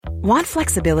Want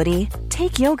flexibility?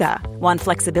 Take yoga. Want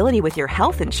flexibility with your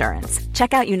health insurance?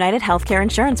 Check out United Healthcare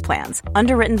Insurance Plans.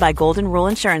 Underwritten by Golden Rule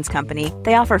Insurance Company,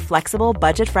 they offer flexible,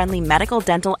 budget-friendly medical,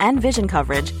 dental, and vision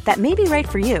coverage that may be right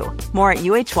for you. More at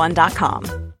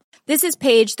uh1.com. This is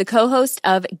Paige, the co-host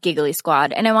of Giggly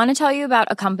Squad, and I want to tell you about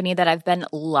a company that I've been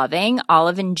loving,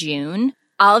 Olive & June.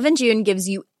 Olive & June gives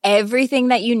you everything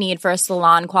that you need for a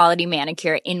salon-quality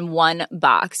manicure in one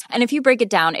box. And if you break it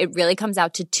down, it really comes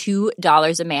out to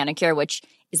 $2 a manicure, which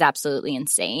is absolutely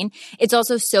insane. It's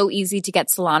also so easy to get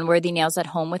salon-worthy nails at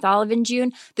home with Olive &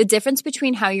 June. The difference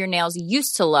between how your nails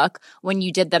used to look when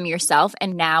you did them yourself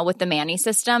and now with the Mani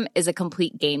system is a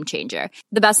complete game changer.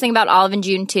 The best thing about Olive &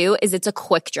 June, too, is it's a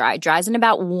quick dry. Dries in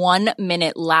about 1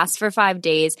 minute, lasts for 5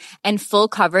 days, and full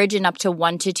coverage in up to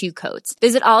 1 to 2 coats.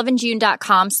 Visit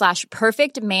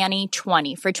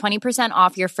oliveandjune.com/perfectmani20 for 20%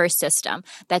 off your first system.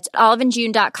 That's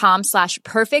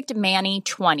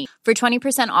oliveandjune.com/perfectmani20 for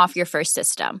 20% off your first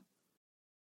system.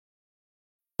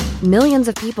 Millions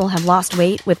of people have lost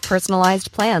weight with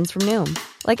personalized plans from Noom.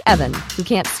 Like Evan, who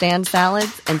can't stand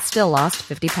salads and still lost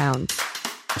 50 pounds.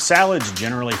 Salads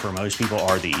generally for most people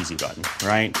are the easy button,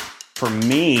 right? For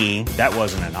me, that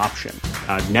wasn't an option.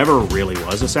 I never really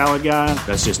was a salad guy.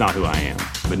 That's just not who I am.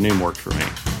 But Noom worked for me.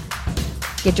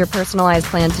 Get your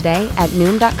personalized plan today at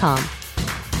Noom.com.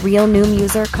 Real Noom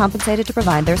user compensated to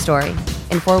provide their story.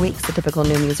 In 4 weeks, the typical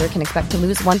Noom user can expect to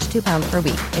lose 1 to 2 pounds per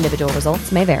week. Individual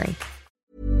results may vary.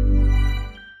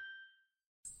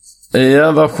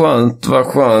 Ja, vad skönt.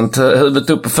 Huvudet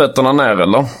upp och fötterna ner,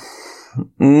 eller?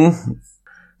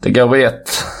 Det går i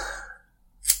ett.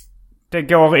 Det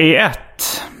går i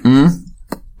ett?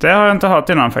 Det har jag inte hört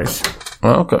innan faktiskt.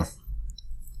 Ja, okej.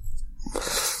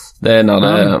 Det är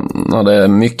när det är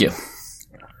mycket.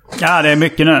 Ja, det är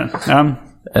mycket nu. Ja.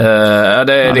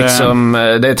 Det är liksom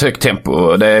det är ett högt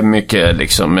tempo. Det är mycket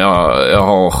liksom jag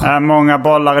har många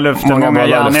bollar i luften, många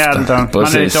järn i elden. Man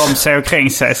är lite om sig och kring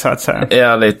sig så att säga.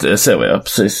 Ja, lite så, ja,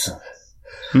 precis.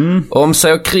 Om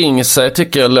sig och kring sig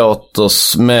tycker jag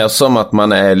låter mer som att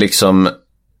man är liksom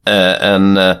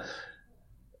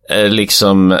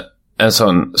liksom en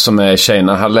sån som är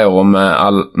tjejna hallå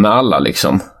med alla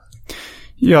liksom.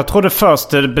 Jag trodde först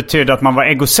det betydde att man var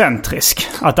egocentrisk.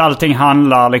 Att allting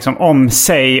handlar liksom om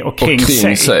sig och kring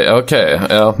sig. Okej,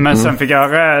 ja. Men sen fick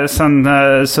jag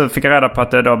reda på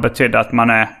att det då betydde att man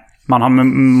har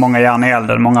många järn i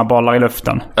elden, många bollar i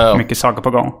luften. Ja. Mycket saker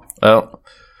på gång. Ja.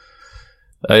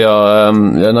 Jag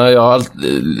har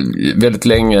väldigt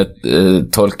länge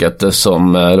tolkat det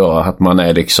som då att man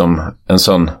är liksom en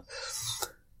sån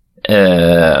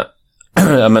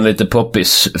lite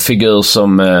poppis-figur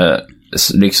som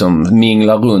liksom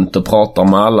minglar runt och pratar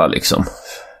med alla liksom.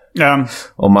 Ja.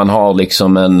 Och man har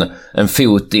liksom en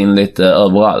fot in lite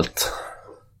överallt.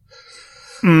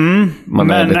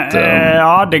 Man är lite,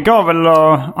 ja, det går väl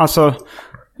alltså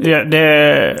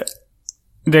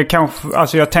det kanske,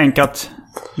 alltså jag tänker att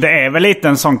det är väl lite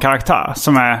en sån karaktär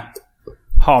som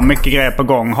har mycket grejer på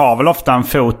gång, har väl ofta en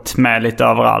fot med lite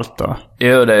överallt och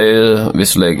jo, det är ju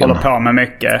visserligen håller på med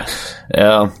mycket.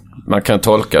 Ja, man kan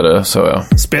tolka det så, ja.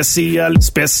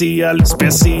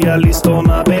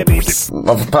 Specialisterna, baby.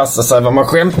 Man får passa sig vad man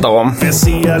skämtar om.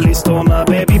 Specialisterna,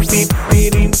 baby.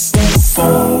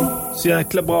 Så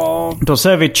jäkla bra. Då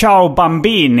säger vi ciao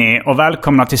Bambini och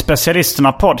välkomna till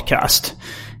Specialisterna podcast.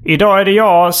 Idag är det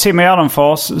jag, Simon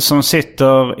Gärdenfors, som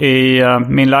sitter i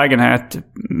min lägenhet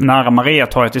nära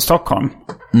Mariatorget i Stockholm.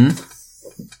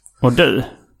 Och du?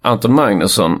 Anton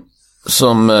Magnusson,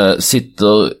 som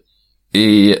sitter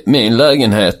i min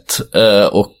lägenhet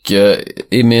och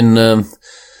i min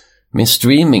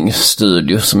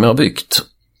streamingstudio som jag har byggt.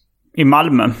 I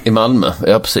Malmö? I Malmö,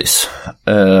 ja precis.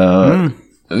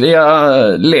 Via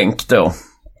länk då.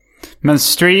 Men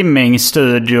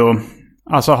streamingstudio,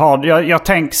 alltså jag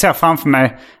ser framför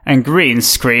mig en green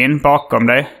screen bakom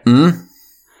dig.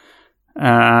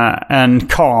 En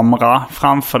kamera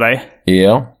framför dig.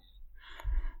 Ja.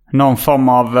 Någon form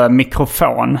av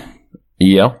mikrofon.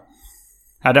 Ja.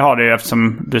 Ja, det har du ju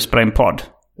eftersom du spelar in podd.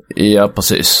 Ja,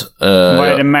 precis. Vad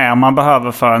är det mer man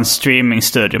behöver för en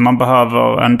streamingstudio? Man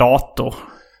behöver en dator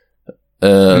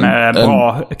med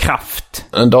bra kraft.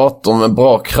 En dator med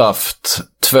bra kraft.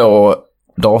 2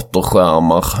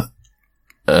 datorskärmar.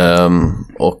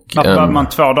 Varför behöver man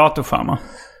 2 datorskärmar?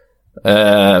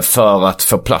 För att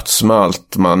få plats med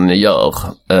allt man gör.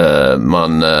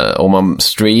 Om man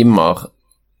streamar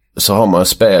så har man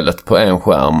spelet på en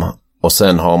skärm. Och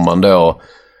sen har man då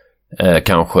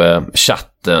kanske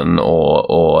chatten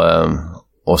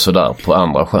och sådär på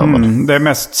andra skärmar. Det är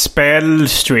mest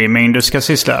spelstreaming du ska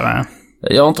syssla med.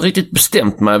 Jag har inte riktigt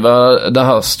bestämt mig vad det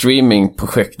här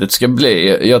streamingprojektet ska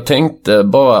bli. Jag tänkte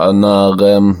bara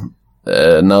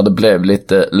när det blev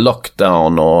lite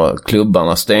lockdown och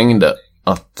klubbarna stängde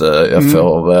att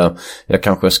jag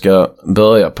kanske ska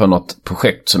börja på något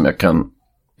projekt som jag kan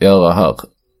göra här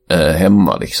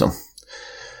hemma liksom.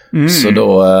 Så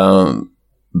då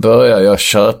börjar jag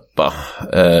köpa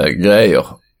grejer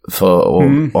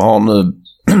och har nu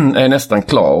är nästan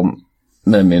klar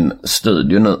med min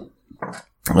studio nu.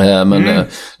 Men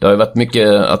det har ju varit mycket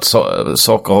att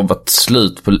saker har varit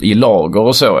slut i lager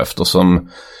och så, eftersom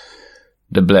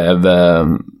det blev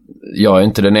jag är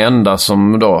inte den enda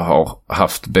som då har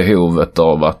haft behovet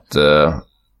av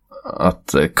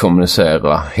att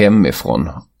kommunicera hemifrån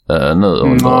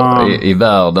nu. I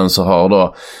världen så har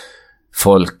då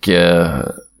folk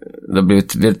det har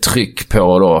blivit tryck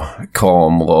på då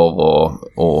kameror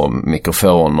och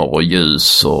mikrofoner och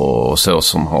ljus och så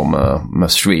som har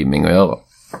med streaming att göra.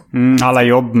 Alla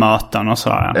jobbmöten och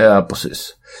sådär. Ja,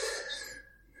 precis.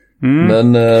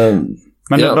 Men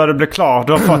nu börjar det bli klar.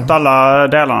 Du har fått alla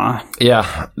delarna. Ja,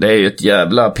 det är ju ett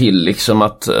jävla pill liksom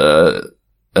att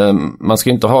man ska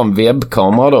inte ha en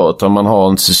webbkamera då, utan man har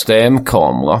en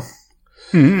systemkamera.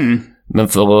 Men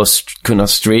för att kunna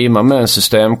streama med en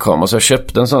systemkamera, så jag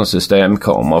köpte en sån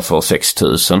systemkamera för 6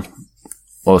 000.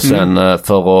 Och sen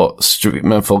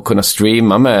för att kunna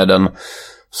streama med den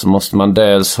så måste man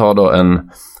dels ha då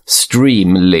en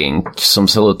Streamlink som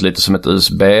ser ut lite som ett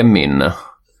USB-minne.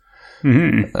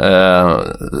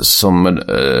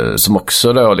 Som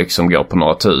också då liksom går på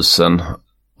några tusen.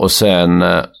 Och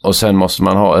sen måste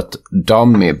man ha ett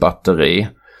dummy-batteri,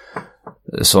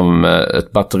 som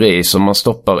ett batteri som man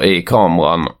stoppar i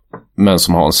kameran men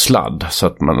som har en sladd, så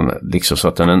att man liksom, så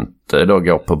att den inte då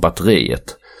går på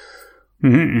batteriet.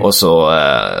 Och så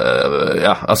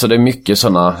alltså det är mycket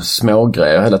sådana små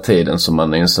grejer hela tiden som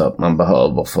man inser att man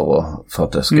behöver för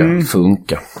att det ska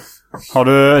funka. Har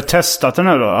du testat det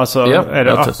nu då? Alltså, ja, är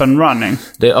det up and running?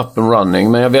 Det är up and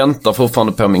running, men jag väntar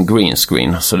fortfarande på min green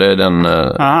screen. Så det är den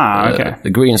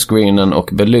green screenen och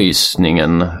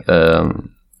belysningen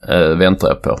väntar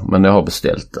jag på. Men jag har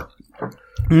beställt det.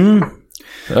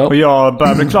 Ja. Och jag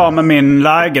börjar bli klar med min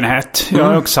lägenhet. Jag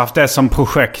har också haft det som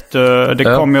projekt.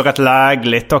 Det kom ju rätt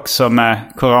lägligt också med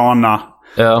corona.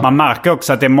 Ja. Man märker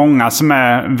också att det är många som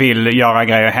vill göra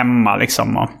grejer hemma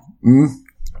liksom. Och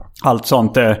allt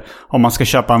sånt. Om man ska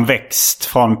köpa en växt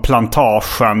från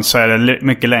plantagen så är det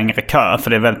mycket längre kö. För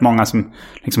det är väldigt många som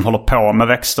liksom håller på med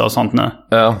växter och sånt nu.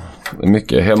 Ja, det är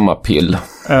mycket hemmapill.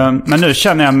 Men nu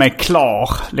känner jag mig klar.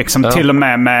 Liksom till och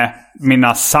med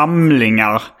mina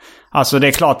samlingar. Alltså det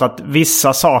är klart att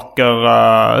vissa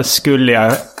saker skulle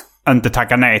jag inte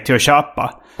tacka nej till att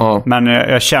köpa. Men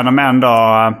jag känner mig ändå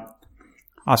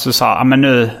alltså så här, men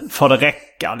nu får det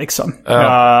räcka liksom. Jag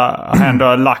har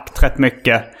ändå lagt rätt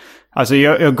mycket. Alltså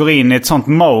jag går in i ett sånt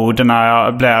mode när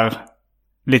jag blir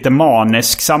lite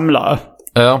manisk samlare.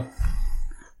 Ja.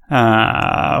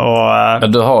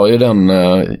 Du har ju den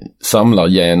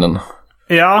samlargenen.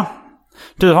 Ja.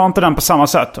 Du har inte den på samma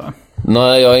sätt, va?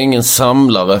 Nej, jag är ingen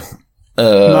samlare.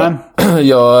 Nej.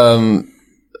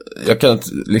 Jag kan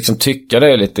liksom tycka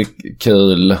det är lite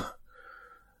kul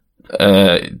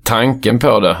tanken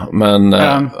på det,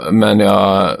 men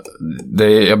jag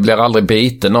blir aldrig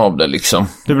biten av det liksom.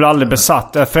 Du blir aldrig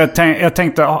besatt. För jag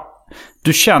tänkte,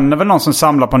 du känner väl någon som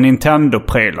samlar på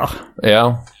Nintendo-prylar?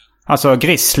 Ja. Alltså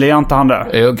Grizzly, är inte han det?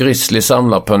 Jo, Grizzly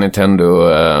samlar på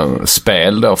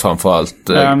Nintendo-spel då framförallt.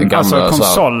 Gamla, alltså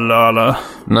konsoler eller?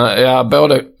 Nej, ja,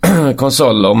 både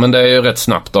konsoler, men det är ju rätt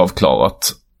snabbt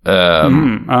avklarat.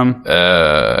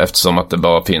 Eftersom att det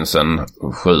bara finns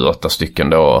 7-8 stycken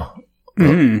då.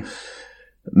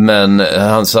 Men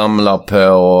han samlar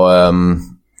på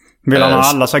vill han ha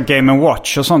alla så Game &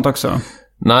 Watch och sånt också?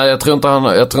 Nej, jag tror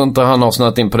inte han har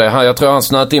snöat in på det. Jag tror han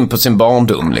snöat in på sin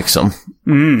barndom liksom.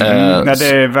 Ja, det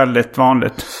är väldigt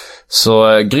vanligt.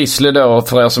 Så Grizzly då,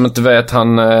 för er som inte vet,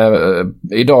 han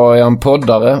idag är han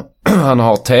poddare. Han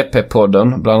har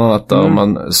TP-podden bland annat, där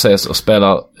man ses och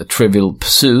spelar Trivial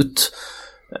Pursuit.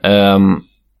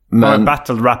 Men han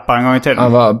battle-rappare en gång i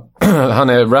tiden. Han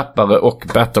är rappare och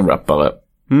battle-rappare.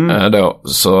 Då.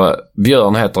 Så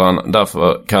Björn heter han,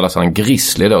 därför kallas han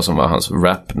Grizzly då, som var hans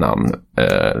rapnamn.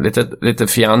 Lite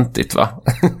fjantigt, va?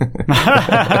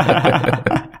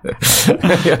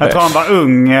 Jag tror han var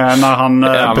ung när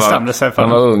han bestämde sig för det.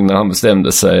 Han var ung när han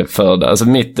bestämde sig för det. Alltså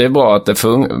mitt är bra att det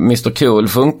Mr. Cool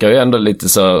funkar ju ändå lite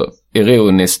så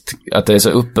ironiskt, att det är så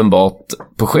uppenbart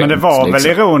på skämt. Men det var liksom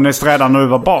väl ironiskt redan när du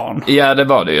var barn? Ja, det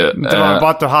var det ju. Det var bara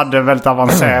att du hade väldigt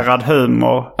avancerad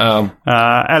humor.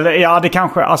 Eller ja, det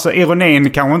kanske, alltså ironin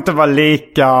kanske inte var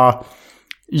lika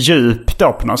djup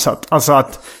då på något sätt. Alltså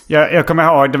att jag kommer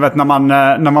ihåg, du vet,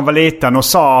 när man var liten och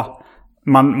sa,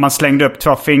 man slängde upp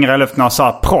 2 fingrar i luften och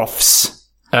sa proffs.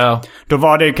 Ja. Då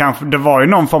var det var ju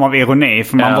någon form av ironi,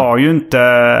 för man var ju inte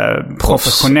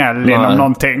professionell inom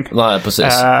någonting. Nej,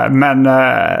 precis.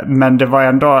 Men det var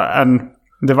ändå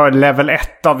det var level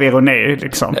 1 av ironi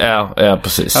liksom. Ja,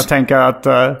 precis. Jag tänker att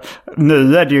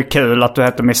nu är det ju kul att du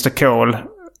heter Mr. Cool.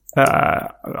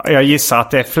 Jag gissar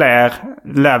att det är fler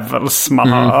levels man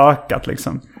har ökat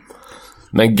liksom.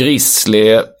 Men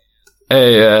Grizzly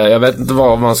jag vet inte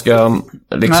vad man ska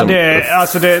liksom... Nej,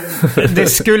 det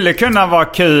skulle kunna vara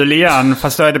kul igen,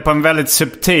 fast då är det på en väldigt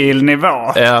subtil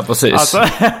nivå. Ja, precis. Alltså,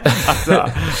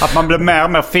 att man blir mer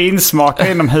och mer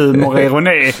finsmakare inom humor och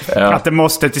ironi. Ja. Att det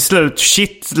måste till slut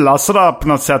kittla sådär på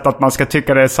något sätt, att man ska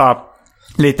tycka det är så här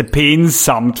lite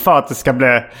pinsamt för att det ska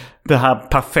bli det här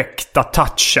perfekta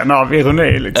touchen av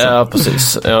ironi liksom. Ja,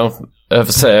 precis. Ja. Jag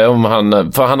får se om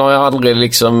för han har ju aldrig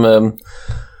liksom...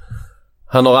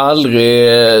 Han har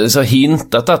aldrig så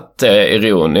hintat att det är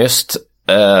ironiskt.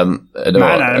 Han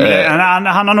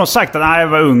har nog sagt att jag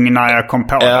var ung när jag kom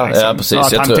på det. Liksom. Ja, precis. Och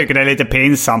att han tycker det är lite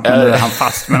pinsamt, men nu är han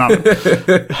fast med namn.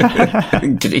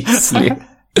 Grizzly.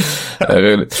 Det är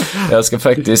roligt. Jag ska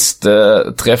faktiskt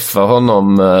träffa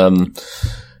honom.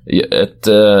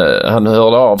 Han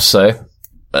hörde av sig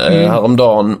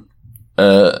häromdagen.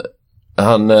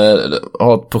 Han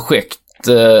har ett projekt.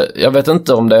 Jag vet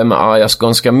inte om det är med arga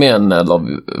skånska män eller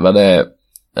vad det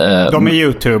är. De är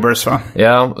YouTubers, va?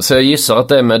 Ja, så jag gissar att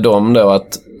det är med dem då,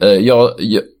 att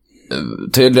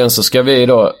tydligen så ska vi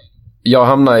då, jag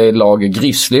hamnar i laget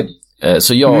Grizzly,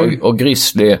 så jag och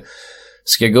Grizzly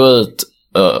ska gå ut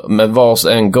med vars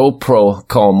en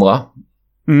GoPro-kamera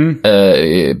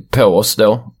på oss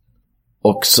då,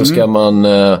 och så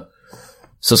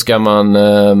ska man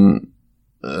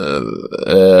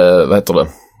vad heter det?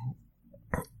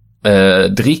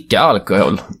 Dricka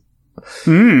alkohol.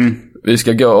 Vi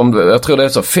ska gå jag tror det är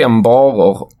så 5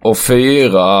 barer och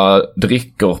 4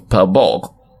 drickor per bar.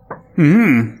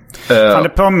 Det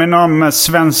påminner om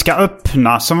Svenska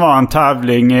öppna, som var en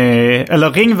tävling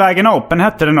eller Ringvägen Open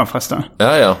hette det nog förresten.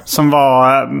 Ja. Som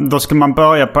var, då skulle man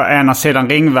börja på ena sidan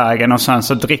Ringvägen och sen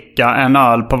så dricka en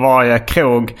öl på varje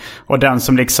krog, och den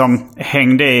som liksom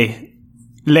hängde i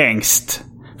längst.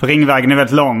 För Ringvägen är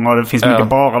väldigt lång och det finns mycket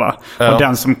barer där. Ja. Och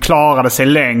den som klarade sig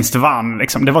längst vann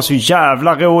liksom. Det var så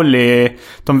jävla roligt.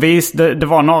 Det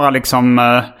var några liksom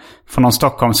från någon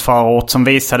Stockholmsförort som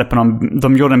visade på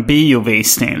de gjorde en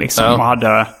biovisning liksom. Och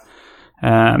hade,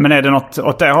 men är det något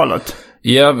åt det hållet?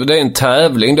 Ja, det är en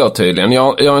tävling då tydligen.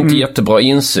 Jag har inte jättebra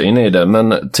insyn i det,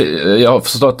 men jag har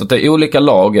förstått att det är olika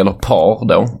lag eller par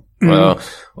då.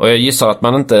 Och jag gissar att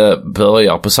man inte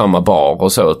börjar på samma bar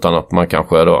och så, utan att man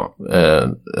kanske då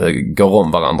går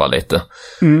om varandra lite.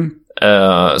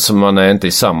 Så man är inte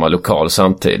i samma lokal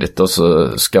samtidigt, och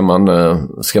så ska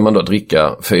man då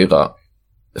dricka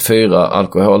 4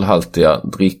 alkoholhaltiga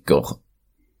drickor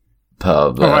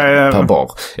per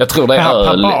bar. Jag tror det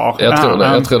är öl.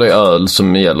 Jag tror det är öl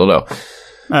som gäller då.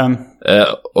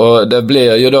 Och det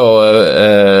blir ju då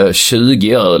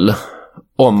 20 öl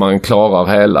om man klarar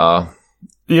hela.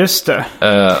 Just det.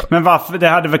 Men varför? Det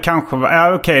hade väl kanske...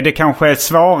 okej, det kanske är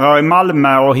svårare i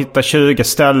Malmö att hitta 20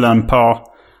 ställen på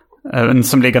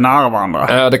som ligger nära varandra.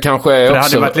 Ja, det kanske är. För också...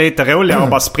 Det hade varit lite roligare att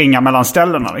bara springa mellan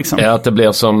ställena liksom. Ja, att det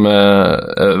blir som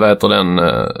vad heter den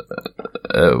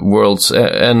World's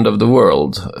End of the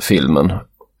World-filmen.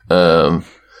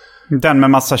 Den med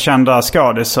massa kända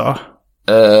skådisar.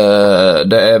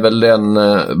 Det är väl den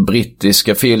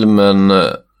brittiska filmen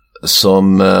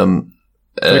som...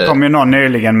 det kom ju någon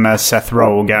nyligen med Seth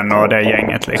Rogen och det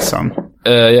gänget liksom.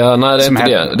 Ja, nej, det är inte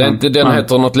det. Det är inte, den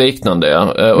heter något liknande,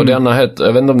 ja. Och denna heter,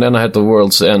 jag vet inte om denna heter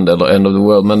World's End eller End of the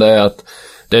World, men det är att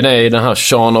den är i den här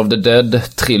Shaun of the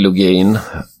Dead-trilogin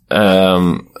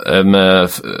med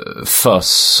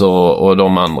Fuss och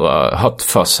de andra. Hot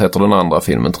Fuss heter den andra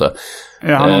filmen, tror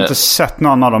jag. Jag har nog inte sett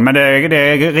någon av dem, men det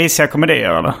är risiga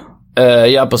komedier, eller?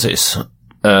 Ja, precis.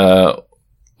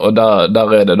 Och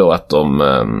där är det då att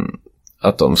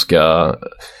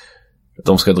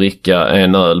de ska dricka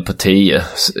en öl på 10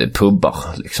 pubbar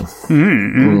liksom.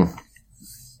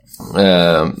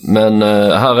 Men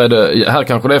här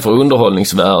kanske det är för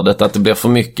underhållningsvärdet, att det blir för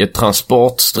mycket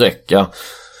transportsträcka.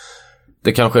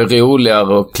 Det kanske är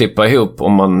roligare att klippa ihop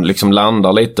om man liksom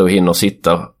landar lite och hinner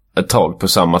sitta ett tag på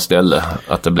samma ställe,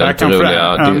 att det blir lite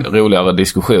roligare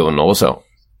diskussioner och så.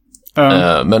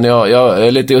 Men jag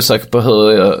är lite osäker på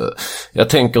hur jag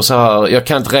tänker så här. Jag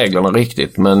kan inte reglerna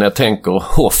riktigt, men jag tänker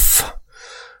Hoff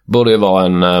borde ju vara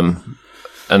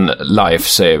en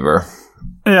lifesaver.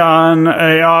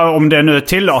 Ja, om det nu är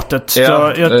tillåtet.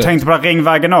 Ja, jag tänkte på att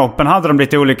Ringvägen Open hade de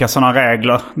lite olika sådana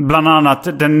regler. Bland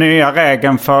annat den nya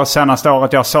regeln för senaste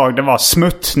året jag såg, det var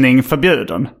smuttning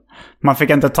förbjuden. Man fick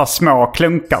inte ta små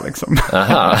klunkar liksom.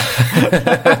 Aha.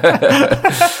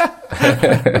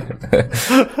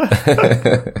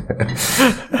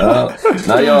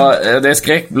 Det är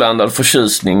skräckblandad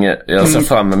förtjusning jag ser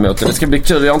fram emot. Det ska bli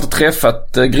kul. Jag har inte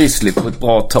träffat Grizzly på ett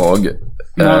bra tag.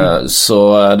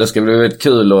 Så det ska bli väldigt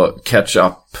kul att catch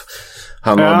up.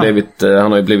 Han har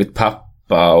ju blivit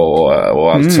pappa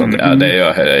och allt sånt. Ja, det är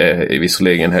jag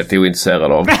visserligen helt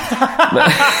ointresserad av.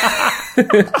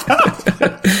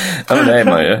 Ja, men det är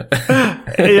man ju.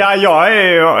 Ja, jag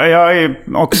är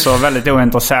också väldigt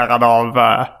ointresserad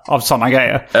av sådana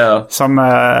grejer. Ja. Som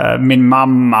min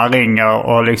mamma ringer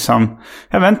och liksom,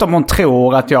 jag vet inte om hon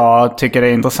tror att jag tycker det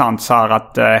är intressant så här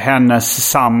att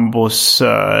hennes sambos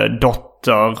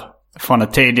dotter från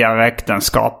ett tidigare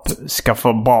äktenskap ska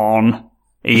få barn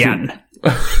igen.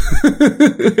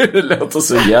 Det låter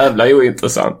så jävla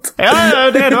ointressant. Ja,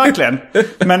 det är det verkligen.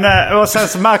 Men och sen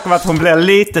så märker man att hon blir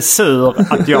lite sur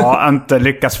att jag inte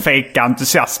lyckas fejka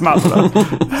entusiasm.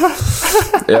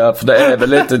 Ja, för det är väl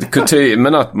lite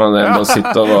kutymen att man ändå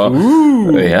sitter och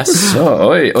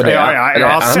jaså, oj. Och det är jag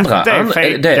har sett det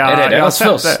fejka. Är det deras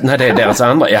först? Nej, det är deras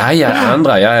andra. Ja,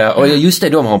 andra, ja. Och just det,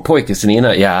 de har en pojke sen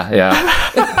innan. Ja.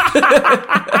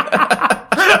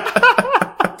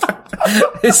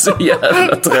 Det är så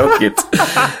jävla tråkigt.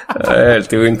 Jag är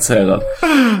helt ointresserad.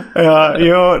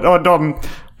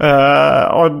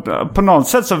 Och på något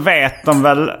sätt så vet de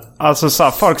väl, alltså så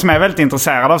här, folk som är väldigt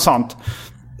intresserade av sånt,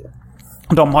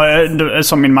 de har,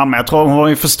 som min mamma, jag tror hon har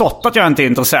ju förstått att jag inte är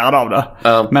intresserad av det.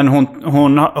 Men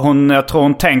hon jag tror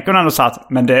hon tänker ändå så att,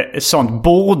 men sånt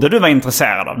borde du vara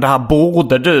intresserad av. Det här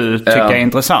borde du tycka är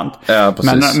intressant. Ja,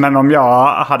 precis. Men om jag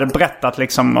hade berättat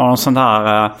liksom om sånt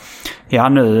här, ja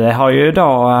nu har ju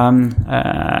då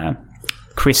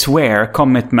Chris Ware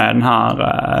kommit med den här,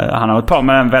 han har hållit på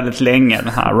med den väldigt länge,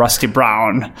 den här Rusty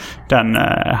Brown.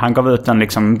 Han gav ut den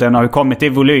liksom, den har ju kommit i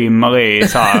volymer i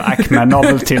så här Acme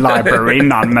Novelty Library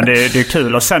innan, men det är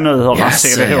kul att se nu hur han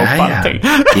ser ihop allting.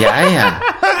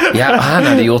 Ja, han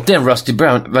hade gjort den Rusty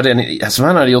Brown, var den som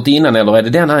han hade gjort innan, eller är det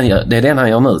den han gör, det är den han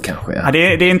gör nu kanske? Ja,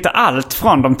 det är inte allt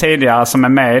från de tidigare som är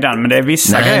med i den, men det är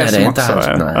vissa grejer som också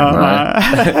är. Nej.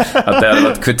 Att det hade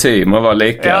varit kutym att vara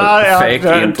lika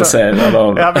fake-intresserad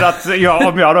av. Ja, men att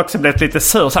om jag hade också blivit lite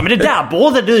sur så här, men det där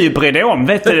borde du ju bry dig om,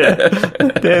 vet du.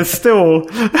 Det är stor.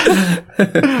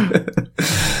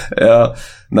 Ja.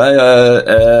 Nej,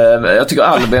 jag tycker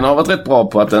Albin har varit rätt bra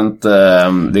på att inte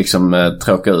liksom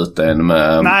tråka ut en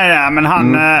med... Nej, men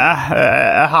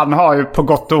han har ju på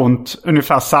gott och ont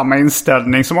ungefär samma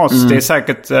inställning som oss. Det är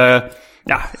säkert...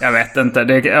 Ja, jag vet inte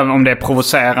om det är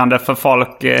provocerande för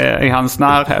folk i hans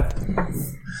närhet.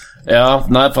 Ja,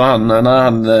 nej, för han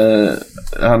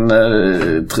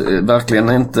verkligen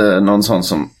inte någon sån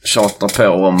som tjatar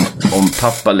på om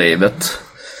pappalivet.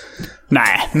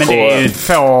 Nej, men det är ju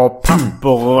få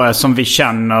pappor som vi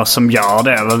känner som gör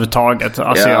det överhuvudtaget.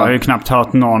 Alltså jag har ju knappt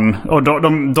hört någon. Och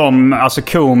de alltså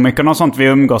komikerna och sånt vi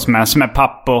umgås med som är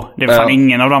pappor, det är fan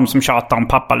ingen av dem som tjatar om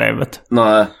pappalivet.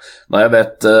 Nej, jag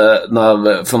vet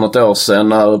för något år sedan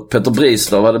när Peter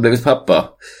Bristow hade blivit pappa.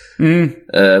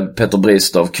 Peter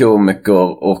Bristow,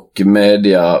 komiker och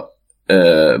media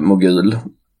mogul.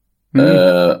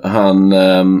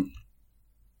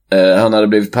 Han hade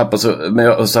blivit pappa,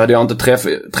 så hade jag inte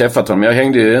träffat honom. Jag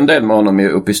hängde ju en del med honom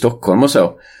uppe i Stockholm och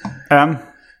så.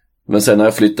 Men sen när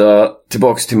jag flyttade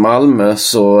tillbaks till Malmö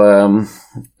så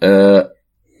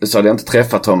hade jag inte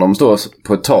träffat honom då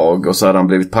på ett tag. Och så hade han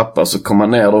blivit pappa, så kom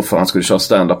han ner då för han skulle köra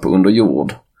stand-up på Under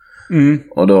jord.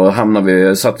 Och då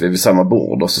satt vi vid samma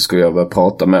bord och så skulle jag börja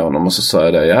prata med honom. Och så sa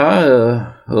jag det,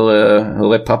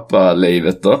 hur är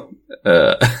pappalivet då?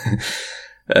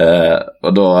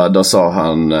 Och då sa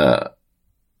han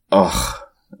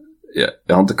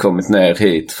jag har inte kommit ner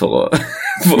hit för att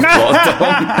prata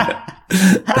om det.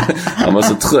 Han var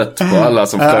så trött på alla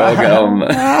som frågar om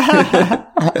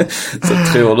så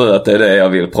tror du att det är det jag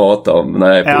vill prata om när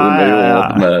jag är på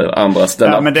underjord med andra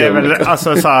stand-up. Ja, men det är väl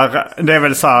alltså det är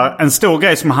väl så här, en stor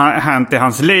grej som har hänt i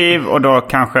hans liv, och då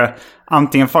kanske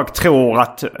antingen folk tror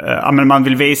att man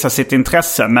vill visa sitt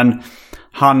intresse, men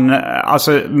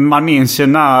alltså man minns ju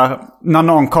när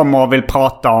någon kommer och vill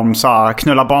prata om så här,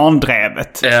 knulla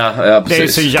barndrevet. Ja, precis. Det är ju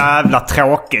så jävla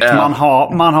tråkigt. Ja.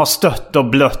 Man har stött och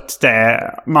blött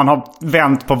det. Man har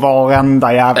vänt på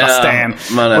varenda jävla sten.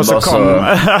 Man är och så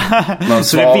bara man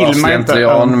så det vill man inte.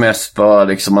 Slentrian mest bara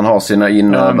liksom, man har sina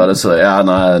inövade så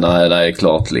nej, det är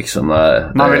klart liksom.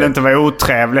 Man vill inte vara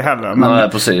otrevlig heller. Men, nej,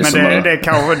 precis. Men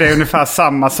det är ungefär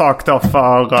samma sak då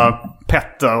för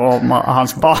Petter och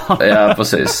hans barn. Ja,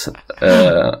 precis.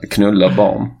 Knulla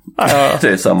barn. Det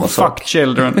är samma sak. Fuck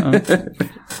children.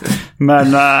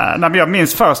 Men jag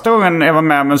minns första gången jag var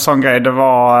med om en sån grej. Det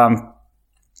var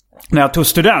när jag tog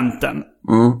studenten.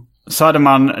 Så hade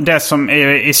man det som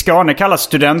i Skåne kallas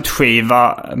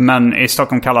studentskiva, men i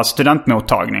Stockholm kallas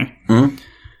studentmottagning.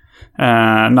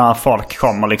 När folk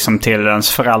kommer liksom till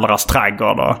ens föräldrars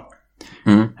trädgård.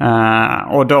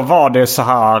 Och då var det så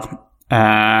här...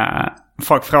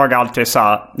 folk frågar alltid så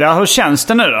här: ja, hur känns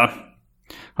det nu då?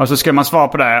 Och så ska man svara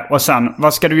på det. Och sen,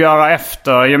 vad ska du göra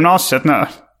efter gymnasiet nu?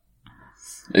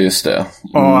 Just det.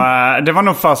 Och det var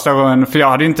nog första gången, för jag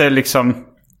hade inte liksom...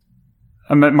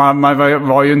 Man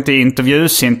var ju inte i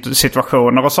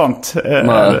intervjusituationer och sånt.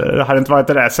 Det hade inte varit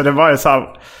det. Så det var ju så här...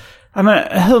 Men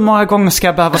hur många gånger ska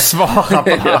jag behöva svara på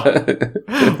det här?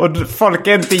 Och folk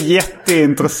är inte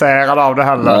jätteintresserade av det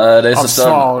heller. Nej, det är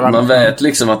så man vet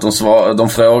liksom att de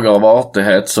frågar av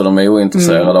artighet, så de är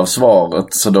ointresserade av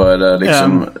svaret. Så då är det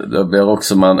liksom, det blir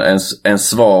också en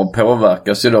svar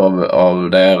påverkas ju då av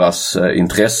deras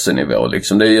intressenivå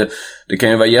liksom. Det kan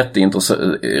ju vara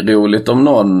jätteroligt om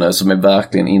någon som är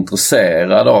verkligen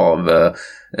intresserad av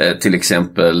till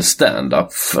exempel stand-up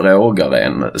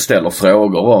ställer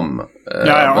frågor om...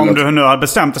 om du nu har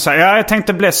bestämt dig. Jag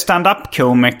tänkte bli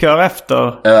stand-up-komiker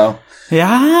efter...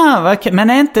 Ja, men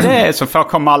är inte det... Så får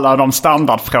komma alla de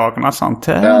standardfrågorna sånt.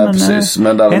 Ja, precis.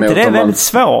 Men är inte det väldigt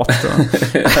svårt?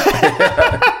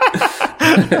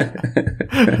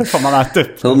 Får man äta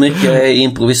upp. Hur mycket är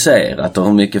improviserat och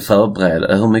hur mycket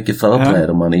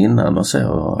förbereder man innan och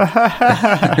så?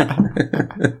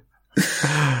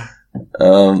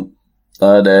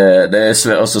 Nej, det är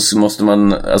svårt. Och så måste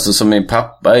man, alltså som min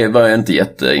pappa var jag inte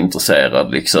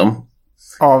jätteintresserad liksom.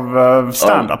 Av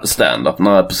stand-up? Av stand-up,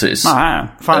 nej precis. Nej,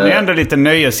 för han är ändå lite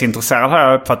nöjesintresserad har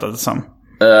jag uppfattat det som.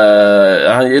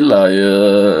 Han gillar ju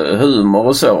humor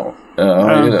och så.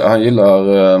 Han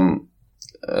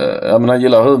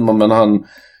gillar humor, men han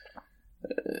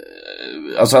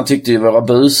tyckte ju våra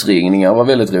busringningar var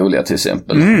väldigt roliga till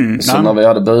exempel. Så när vi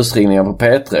hade busringningar på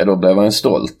P3, då blev han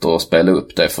stolt och spelade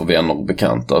upp det för vänner och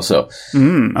bekanta och så.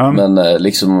 Men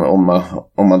liksom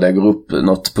om man lägger upp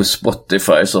något på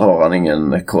Spotify så har han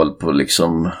ingen koll på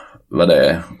liksom vad det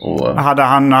är. Och... Hade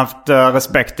han haft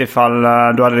respekt ifall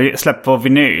du hade släppt på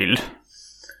vinyl?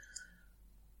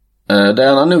 Det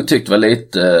han nog tyckt var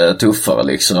lite tuffare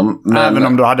liksom. Men, även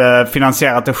om du hade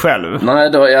finansierat det själv?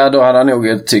 Nej, då hade han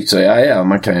nog tyckt så,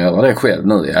 man kan göra det själv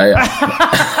nu,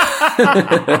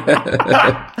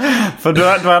 För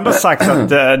du har ändå sagt att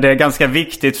det är ganska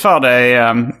viktigt för dig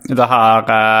det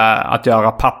här att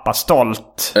göra pappa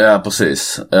stolt. Ja,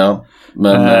 precis. Ja.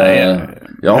 Men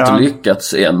jag har inte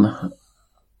lyckats än.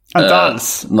 Inte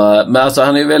alls? Nej, men alltså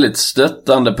han är väldigt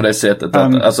stöttande på det sättet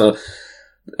att alltså...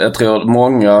 Jag tror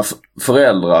många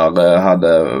föräldrar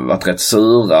hade varit rätt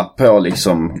sura på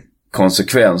liksom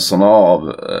konsekvenserna av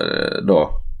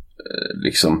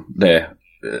liksom det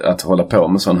att hålla på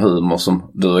med sån humor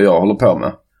som du och jag håller på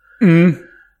med.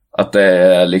 Att det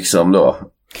är liksom då...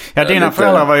 Ja, dina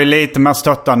föräldrar var ju lite mer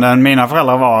stöttande än mina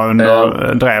föräldrar var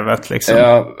under drevet liksom.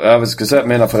 Ja, jag skulle säga att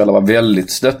mina föräldrar var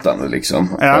väldigt stöttande liksom.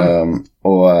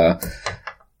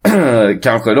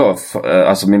 Kanske då,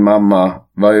 alltså min mamma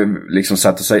var ju liksom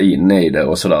satte sig in i det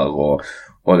och sådär och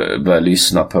började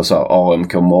lyssna på så här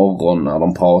AMK morgon när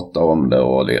de pratar om det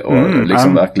och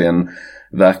liksom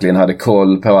verkligen hade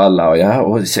koll på alla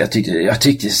och så jag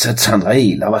tyckte att Sandra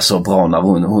Ila var så bra när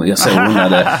hon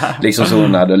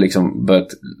hade liksom börjat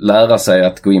lära sig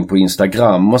att gå in på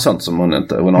Instagram och sånt som hon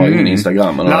har ju ingen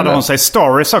Instagram. Lärde hon sig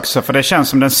stories också, för det känns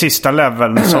som den sista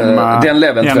leveln som... den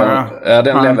leveln tror jag.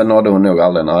 Leveln nådde hon nog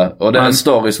aldrig. Och den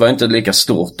stories var inte lika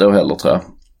stort då heller tror jag.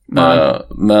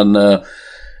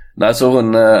 Nej, så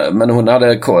hon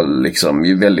hade koll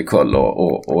liksom, väldigt koll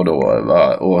och då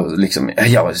var och liksom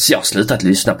jag har slutat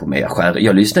lyssna på Mia Skäring.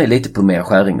 Jag lyssnade lite på Mia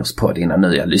Skäringers podd innan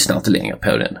nu, jag lyssnar inte längre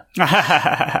på den.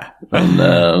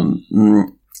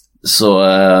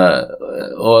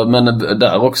 Men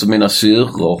där också mina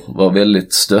syrror var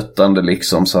väldigt stöttande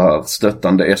liksom så här,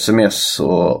 stöttande sms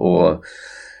och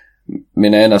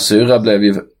min ena syrra blev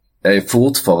ju jag är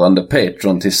fortfarande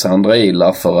patron till Sandra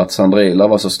Ilar för att Sandra Ilar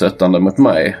var så stöttande mot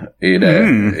mig i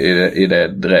det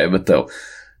drevet då.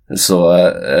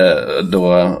 Så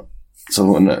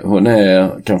hon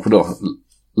är kanske då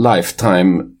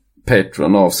lifetime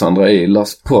patron av Sandra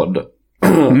Ilars podd.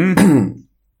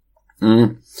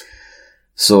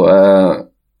 Så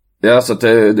så att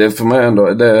det för mig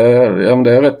ändå det är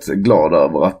jag rätt glad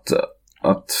över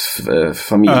att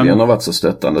familjen har varit så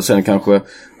stöttande. Sen kanske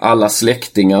alla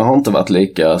släktingar har inte varit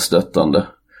lika stöttande.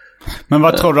 Men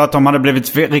vad tror du att de hade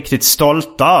blivit riktigt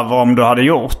stolta över om du hade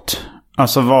gjort?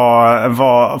 Alltså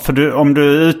om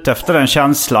du är ute efter den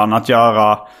känslan att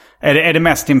göra... Är det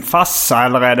mest din farsa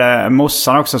eller är det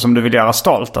morsan också som du vill göra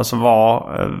stolt? Alltså vad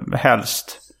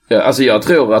helst? Ja, alltså jag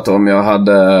tror att om jag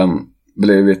hade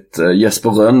blivit Jesper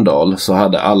Rönndahl så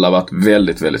hade alla varit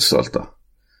väldigt, väldigt stolta.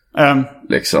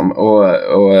 Liksom. Och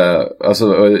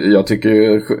jag tycker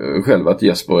ju själv att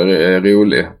Jesper är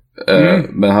rolig.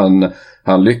 Men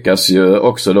han lyckas ju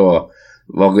också då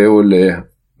vara rolig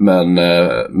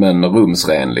men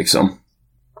rumsren liksom.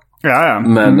 Ja.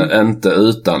 Men inte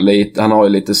utan lite, han har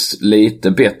ju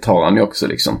lite bett har han ju också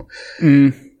liksom.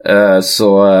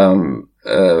 Så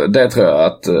det tror jag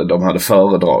att de hade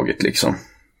föredragit liksom.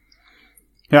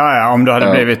 Ja, om du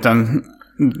hade blivit en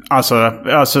alltså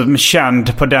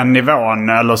känd på den nivån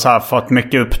eller så här fått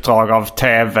mycket uppdrag av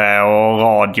tv och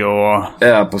radio och...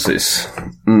 Ja, precis.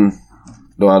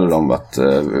 Då hade de varit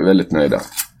väldigt nöjda.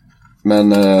 Men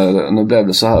nu blev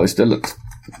det så här istället.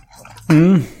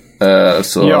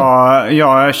 Så...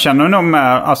 Jag känner nog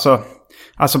med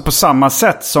alltså på samma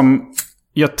sätt som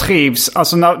jag trivs,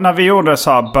 alltså när vi gjorde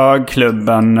så här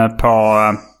bögklubben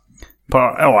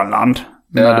på Åland.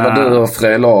 Ja, det var du och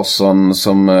Frej Larsson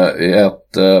som i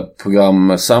ett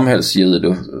program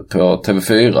Samhällsljud på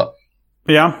TV4.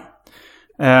 Ja,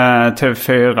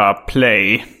 TV4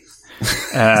 Play.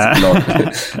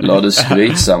 La du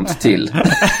skrytsamt till.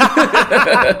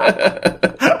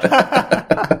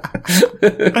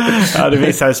 Ja, det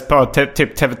visades på typ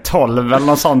TV12 eller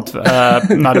något sånt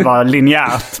när det var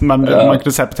linjärt. Men man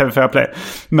kunde se på TV4 Play.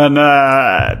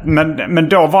 Men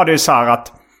då var det ju så här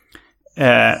att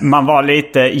man var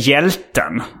lite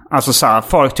hjälten. Alltså så här,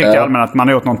 folk tyckte allmänt att man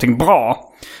har gjort någonting bra.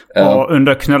 Och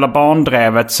under Knulla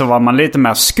barndrevet så var man lite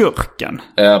mer skurken.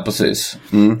 Ja, precis.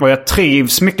 Och jag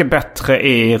trivs mycket bättre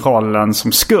i rollen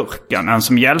som skurken än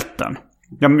som hjälten.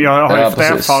 Jag har ju fått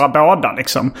erfara båda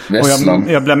liksom. Och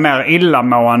jag blev mer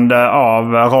illamående av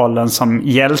rollen som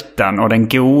hjälten och den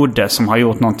gode som har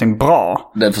gjort någonting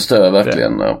bra. Det förstår jag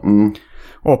verkligen.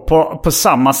 Och på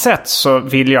samma sätt så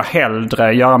vill jag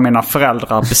hellre göra mina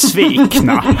föräldrar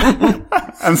besvikna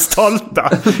än stolta.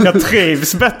 Jag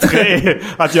trivs bättre i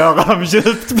att göra dem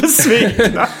djupt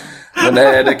besvikna. Men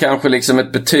är det kanske liksom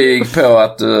ett betyg på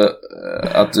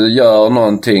att du gör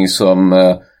någonting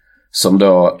som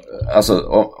då, alltså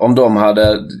om de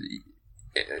hade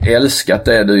älskat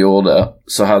det du gjorde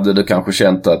så hade du kanske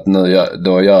känt att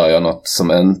då gör jag något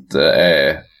som inte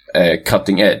är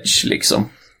cutting edge liksom.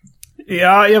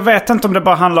 Ja, jag vet inte om det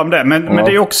bara handlar om det. Men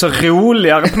det är också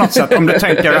roligare på något sätt. Om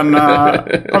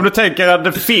du tänker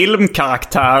en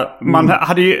filmkaraktär. Man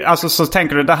hade ju, alltså så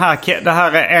tänker du det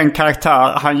här är en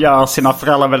karaktär. Han gör sina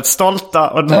föräldrar väldigt stolta.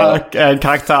 Och det här är en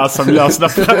karaktär som gör sina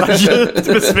föräldrar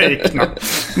djupt besvikna.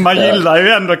 Man gillar ju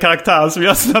ändå karaktärer som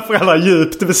gör sina föräldrar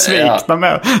djupt besvikna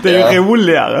med. Det är ju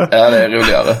roligare. Ja, det är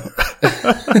roligare.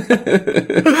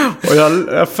 Och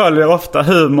jag följer ofta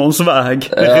humorns väg.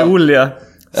 Det är roliga.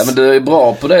 Ja, men du är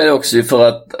bra på det också för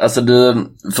att alltså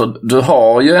du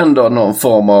har ju ändå någon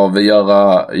form av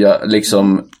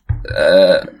liksom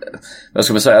vad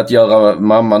ska man säga, att göra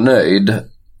mamma nöjd.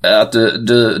 Att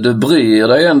du bryr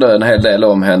dig ändå en hel del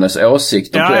om hennes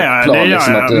åsikter på ett plan. Ja,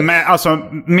 liksom att men alltså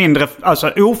mindre,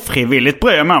 alltså ofrivilligt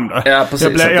bryr jag mig om det. Ja,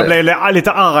 precis. Jag blir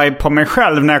lite arg på mig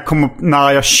själv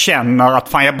när jag känner att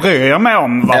fan jag bryr mig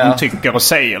om vad hon tycker och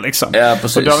säger liksom. Ja,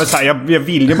 precis. Och då vill säga, jag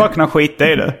vill ju bara kunna skita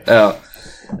i det. Ja.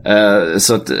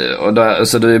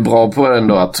 Så du är bra på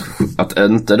ändå att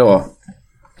inte då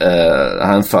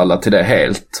hänfalla till det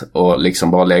helt och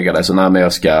liksom bara lägga det så nej men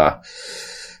jag ska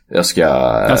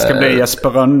bli Jesper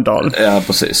Rönndahl. Ja,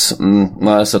 precis.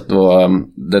 Nej, så att då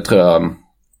det tror jag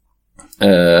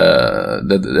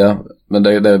men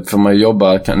det får man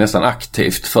jobba nästan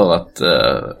aktivt för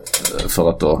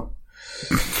att då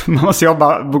man måste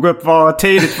gå upp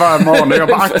tidigt varje morgon och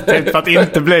jobba aktivt för att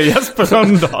inte bli Jesper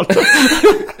Rönndahl.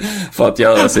 För att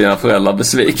göra sina föräldrar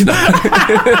besvikna.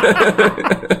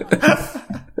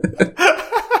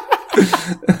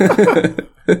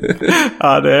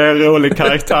 Ja, det är en rolig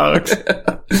karaktär också.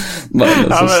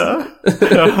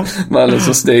 Mannen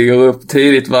som stiger upp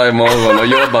tidigt varje morgon och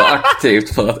jobbar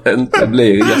aktivt för att inte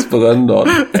bli Jesper Rönndahl.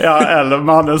 Ja, eller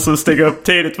mannen som stiger upp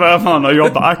tidigt varje morgon och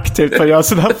jobbar aktivt för att göra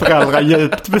sina föräldrar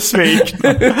djupt besvikna.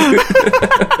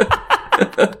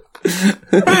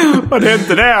 Och det är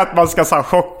inte det att man ska så här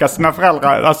chocka sina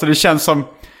föräldrar. Alltså det känns som...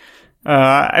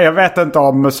 jag vet inte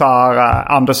om så här,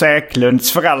 Anders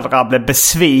Eklunds föräldrar blev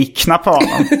besvikna på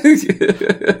honom.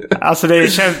 Alltså det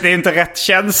är inte rätt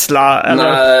känsla.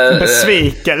 Eller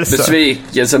besvikelse.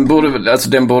 Besvikelsen borde, alltså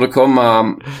den borde komma...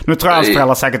 Nu tror jag hans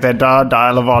föräldrar säkert är döda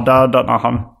eller var döda när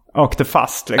han åkte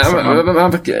fast liksom.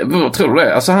 Vad tror du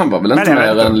det? Alltså han var väl inte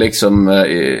mer än liksom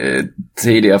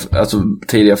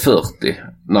tidiga 40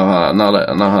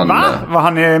 när han... Va? Var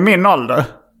han i min ålder?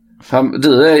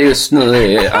 Du är just nu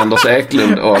i Anders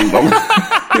Eklund-åldern.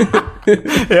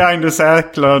 I Anders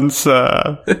Eklunds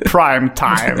prime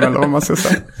time, eller vad man ska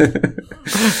säga.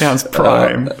 I hans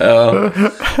prime. Ja.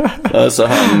 Alltså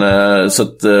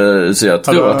så jag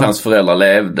tror att hans föräldrar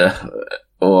levde.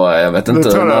 Och jag vet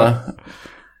inte...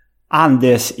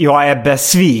 Anders, jag är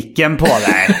besviken på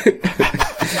dig.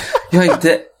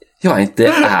 Jag är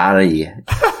inte arg.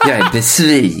 Jag är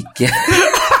besviken.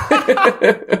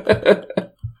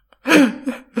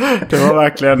 Det var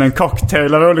verkligen en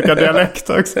cocktail av olika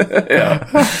dialekter också. Ja.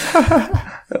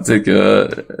 Jag tycker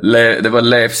det var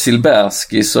Leif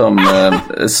Silbersky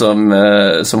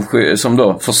som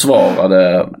då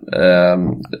försvarade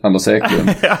Anders Eklund.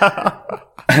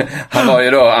 Han var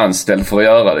ju då anställd för att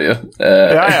göra det ju.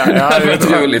 Det hade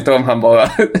varit roligt om han bara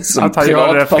som att han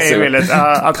gjorde det frivilligt.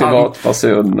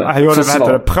 Privatperson. Han gjorde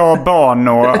det pro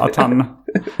bono.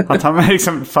 Att han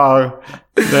liksom för...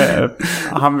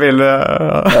 han ville...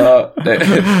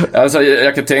 alltså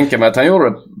jag kan tänka mig att han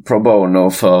gjorde pro bono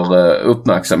för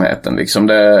uppmärksamheten liksom.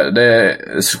 Det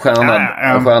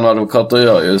stjärnadvokater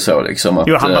gör ju så liksom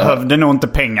att, han behövde nog inte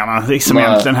pengarna liksom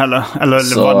egentligen heller. Eller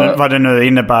så, vad det nu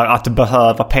innebär att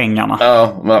behöva pengarna.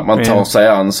 Ja, man tar sig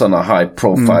an sådana high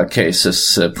profile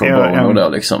cases pro bono då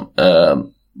liksom.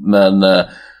 Men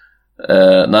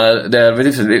nej, det är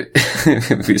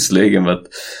visserligen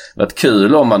varit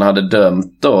kul om man hade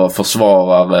dömt då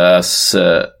försvarares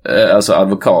alltså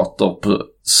advokater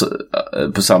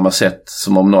på samma sätt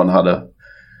som om någon hade,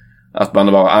 att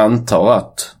man bara antar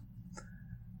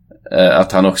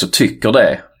att han också tycker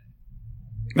det.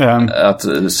 Att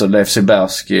så Leif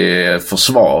Silbersky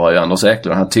försvarar ju Anders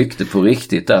Eklund. Han tyckte på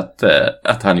riktigt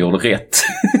att han gjorde rätt.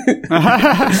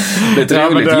 Det är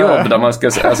ett roligt jobb där man ska,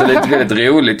 alltså det är ett väldigt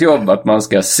roligt jobb att man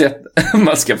ska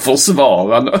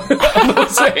försvara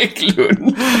Anders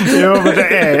Eklund. Jo, men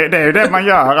det är ju det man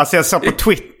gör. Alltså jag såg på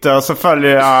Twitter så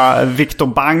följer jag Viktor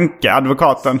Banke,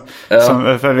 advokaten,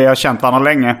 för vi har känt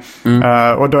varandra länge.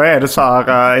 Och då är det så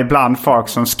här ibland folk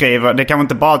som skriver, det kan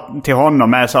inte bara till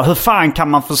honom är så här, hur fan kan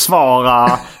man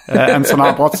försvara en sån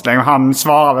här brottsling? Och han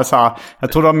svarar väl så här,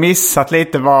 jag tror du har missat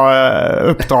lite vad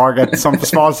uppdraget som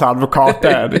försvarsadvokat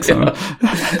är liksom.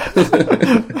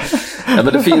 Ja,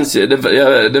 men det finns ju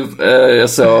jag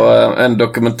såg en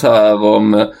dokumentär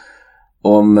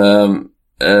om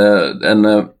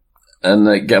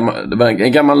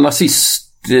en gammal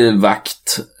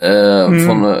nazistvakt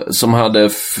som hade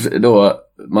då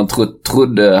man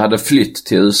trodde hade flytt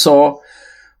till USA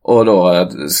och då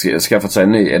skaffat sig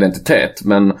en ny identitet,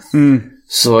 men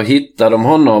så hittade de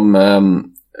honom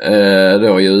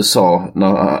då i USA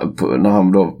när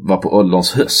han då var på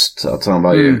ålderns höst, alltså han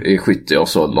var i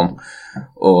 70-årsåldern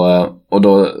och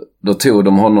då tog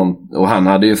de honom, och han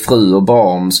hade ju fru och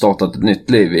barn, startat ett nytt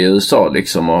liv i USA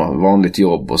liksom, och vanligt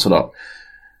jobb och sådär,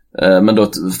 men då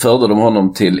förde de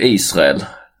honom till Israel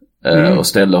och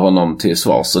ställde honom till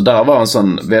svars. Så där var en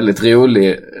sån väldigt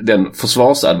rolig, den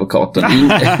försvarsadvokaten.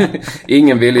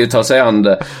 Ingen ville ju ta sig an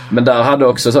det, men där hade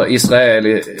också så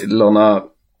israelerna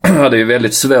hade ju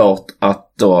väldigt svårt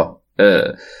att då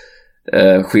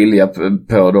skilja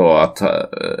på då att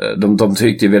de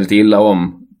tyckte ju väldigt illa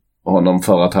om honom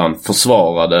för att han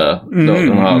försvarade då,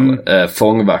 den här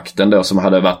fångvakten då, som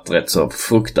hade varit rätt så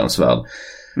fruktansvärd.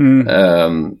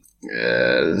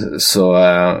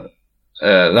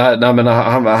 Nej, men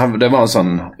han det var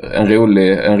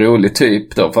en rolig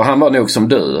typ då, för han var nog som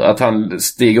du, att han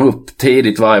stiger upp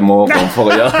tidigt varje morgon för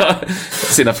att göra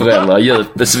sina föräldrar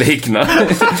djupt besvikna.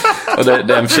 Och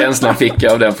den känslan fick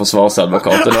jag av den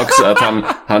försvarsadvokaten också, att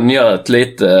han njöt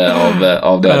lite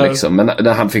av det liksom, men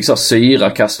när han fick så syra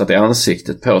kastat i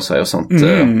ansiktet på sig och sånt.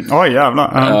 Oj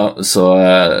jävlar. Så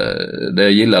det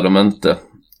gillade de inte.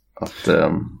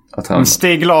 att han...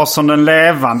 Stig Larsson den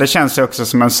levande känns ju också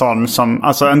som en sån som,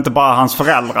 alltså inte bara hans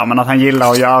föräldrar, men att han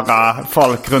gillar att göra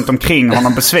folk runt omkring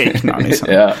honom besvikna liksom.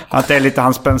 Ja. Att det är lite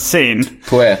hans bensin.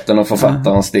 Poeten och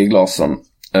författaren Stig Larsson.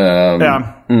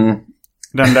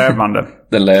 Den levande.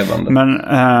 Den levande. Men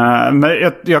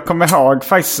jag kommer ihåg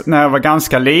faktiskt när jag var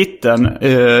ganska liten,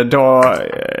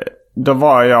 då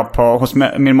var jag hos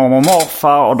min mormor och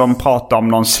morfar och de pratade om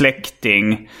någon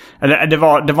släkting. Eller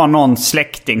det var någon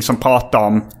släkting som pratade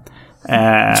om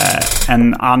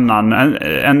en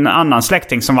annan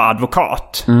släkting som var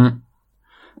advokat.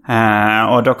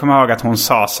 Och då kommer jag ihåg att hon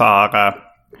sa så här: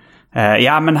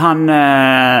 ja, men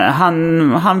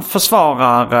han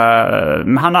försvarar,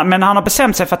 men han har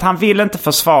bestämt sig för att han vill inte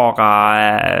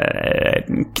försvara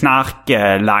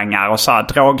knarklangare och så här,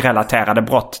 drogrelaterade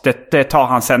brott. Det tar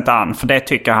han sig inte an, för det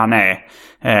tycker han är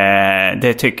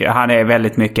han är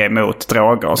väldigt mycket emot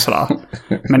droger och sådär.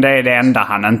 Men det är det enda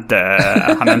han inte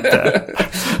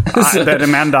det är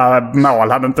det enda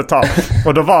mål han inte tar.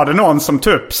 Och då var det någon som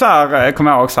typ så här,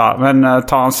 kommer jag ihåg så här, men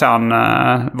tar han sen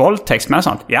våldtäkt med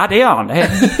sånt? Ja, det gör han.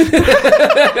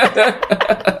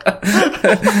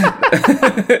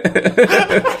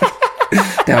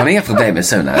 Det har han inga problem med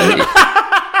sådana.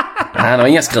 Han har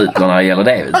inga skrupler när det gäller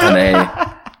det, utan det är...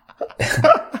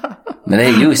 Men det är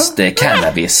just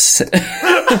cannabis.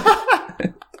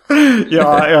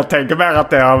 Ja, jag tänker mer att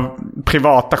det är av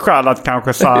privata skäl, att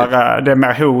kanske så här, det är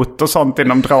mer hot och sånt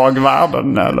inom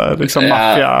dragvärlden eller liksom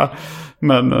maffia.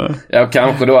 Men ja,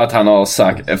 kanske då att han har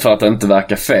sagt, för att inte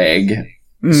verka feg,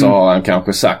 så har han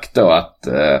kanske sagt då att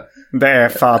det är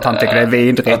för att han tycker det är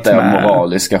vidrigt. Att det är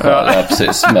moraliska skäl, ja,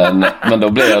 precis. Men då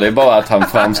blir det bara att han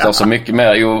framstår så mycket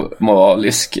mer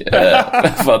omoralisk.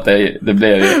 För att det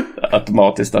blir ju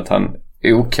automatiskt att han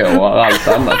okår allt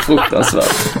annat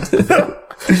fruktansvärt.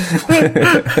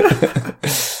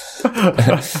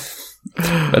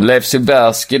 Leif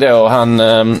Silbersky då,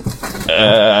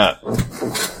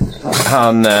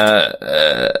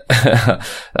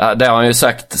 det har han ju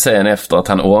sagt sen efter att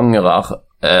han ångrar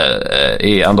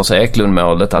i Anders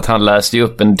Eklund-målet att han läste ju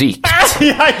upp en dikt.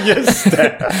 Ja, just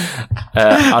det.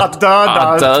 Att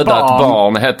döda ett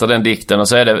barn heter den dikten, och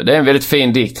så är det är en väldigt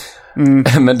fin dikt.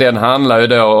 Men den handlar ju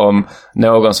då om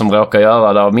någon som råkar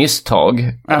göra det av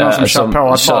misstag. Någon som kör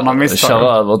på ett barn av misstag.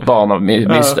 Kör över ett barn av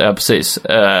misstag, ja, precis.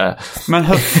 Men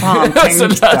hur fan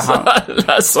tänkte han?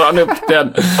 Läser han upp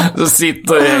den, så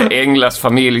sitter Englas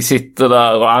familj sitter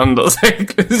där och Anders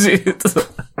sitter.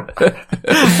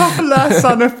 Varför läser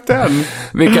han upp den?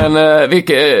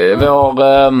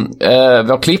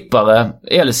 Vår klippare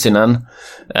Elsinen.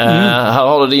 Här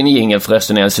har du din jingle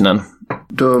förresten, Elsinen.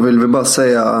 Då vill vi bara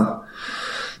säga: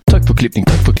 tack för klippning,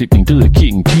 du är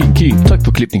king. Tack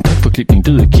för klippning,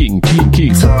 du är king.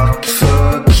 Tack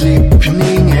för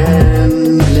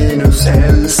klippningen, Linus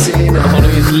Elsinen. Har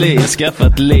du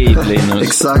skaffat liv, Linus?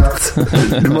 Exakt.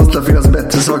 Det måste finnas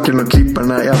bättre saker än att klippa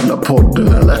den här jävla podden,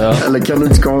 eller? Ja. Eller kan du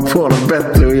inte komma på något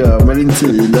bättre att göra med din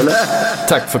tid, eller?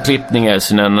 Tack för klippningen,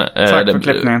 Elsinen.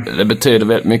 Det betyder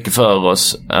väldigt mycket för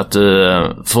oss att du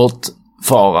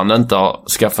fortfarande inte har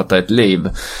skaffat dig ett liv,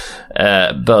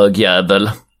 bögjävel.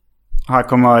 Här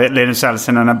kommer Linus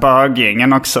Elsinen är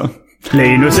bögingen också.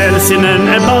 Linus Elsinen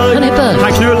är bög.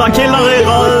 Han knullar killar i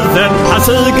röven. Han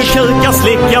suger kukar,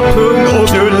 slickar pung och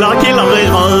knullar killar i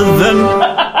röven.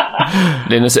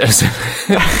 Linus Elsinen.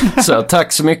 Så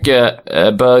tack så mycket,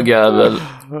 bögjävel.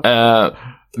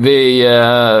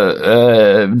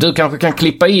 Du kanske kan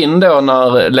klippa in då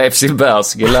när Leif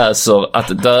Silbersky läser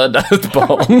att döda ett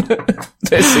barn.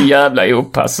 Det är så jävla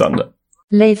opassande.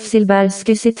 Leif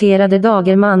Silbersky citerade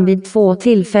Dagerman vid 2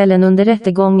 tillfällen under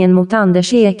rättegången mot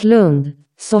Anders Eklund.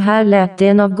 Så här lät det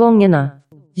en av gångerna.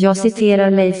 Jag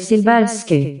citerar Leif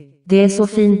Silbersky. Det är så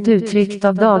fint uttryckt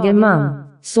av Dagerman.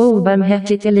 Så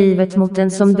obarmhärtigt är livet mot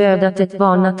den som dödat ett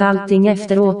barn att allting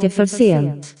efteråt är för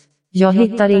sent. Jag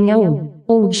hittar inga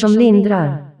ord som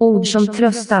lindrar, ord som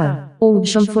tröstar, ord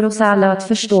som får oss alla att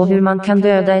förstå hur man kan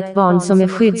döda ett barn som är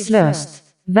skyddslöst,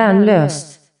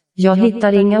 värnlöst. Jag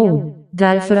hittar inga ord,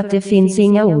 därför att det finns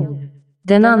inga ord.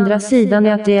 Den andra sidan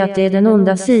är att det är den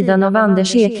onda sidan av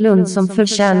Anders Eklund som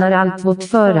förtjänar allt vårt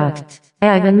förakt,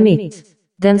 även mitt.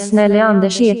 Den snälla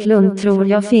Anders Eklund tror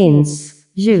jag finns,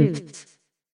 djupt.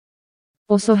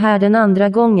 Och så här den andra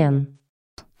gången.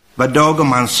 Vad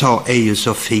Dagerman sa är ju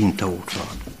så fint ord.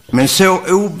 Men så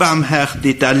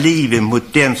obarmhärtigt är livet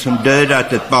mot den som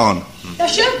dödat ett barn. Jag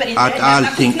köper inte att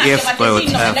allting efteråt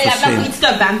är för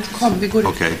sent. Kom, vi går ut.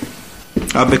 Okej.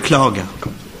 Jag beklagar.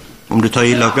 Om du tar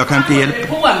illa upp, jag kan inte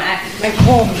hjälpa. Men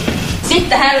kom.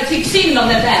 Sitta här och tyck synd om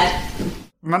det där.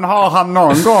 Men har han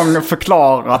någon gång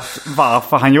förklarat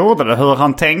varför han gjorde det? Hur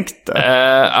han tänkte?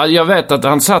 Jag vet att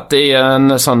han satt i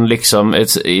en sån liksom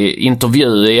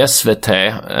intervju i SVT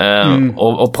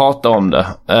och pratade om det.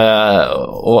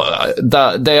 Och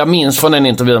det jag minns från den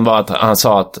intervjun var att han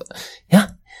sa att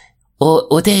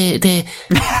och det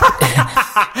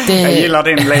jag gillar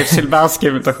din Leif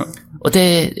Silbersky-imitation. Och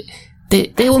det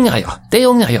ångrar jag. Det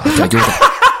ångrar jag att jag gjorde.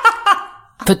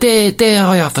 För det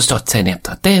har jag förstått sen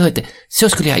efter. Så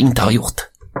skulle jag inte ha gjort.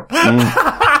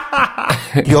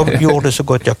 Jag gjorde så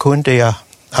gott jag kunde. Jag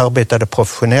arbetade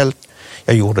professionellt.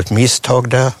 Jag gjorde ett misstag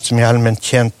där som är allmänt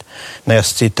känt när jag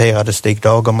citerade Stig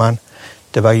Dagerman.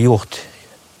 Det var gjort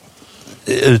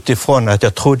utifrån att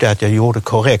jag trodde att jag gjorde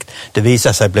korrekt. Det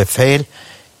visade sig bli fel.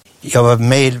 Jag var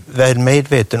väl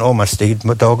medveten om att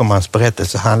Stig Dagermans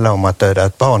berättelse handlar om att döda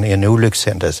ett barn i en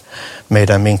olyckshändelse,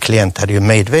 medan min klient hade ju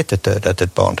medvetet dödat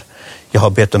ett barn. Jag har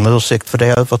bett om ursäkt för det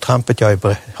övertrampet. Jag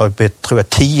har bett, tror jag,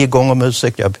 10 gånger om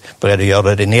ursäkt. Jag är beredd att göra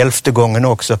det den 11:e gången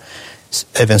också.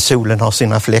 Även solen har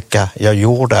sina fläckar. Jag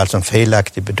gjorde alltså en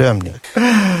felaktig bedömning.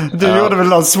 Du gjorde väl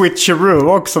någon switcheroo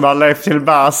också när Leif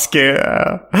Silbersky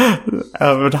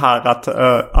över det här att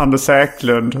Anders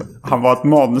Eklund, han var ett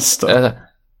monster.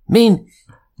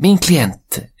 Min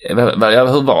klient,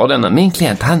 hur var den? Min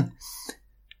klient,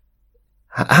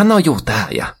 han har gjort det här,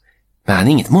 ja. Men han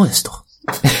är inget monster.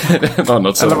 Det var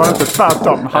något så. Eller var det inte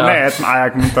tvärtom? Han är ett... Nej,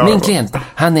 jag kommer inte min klient,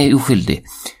 han är oskyldig.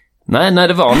 Nej,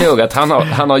 det var nog att han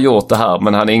har gjort det här,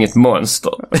 men han är inget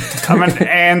monster. Ja, men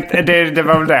det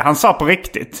var väl det han sa på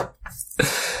riktigt.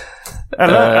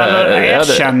 Eller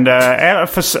erkände...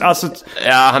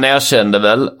 Ja, han erkände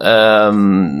väl.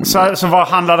 Så vad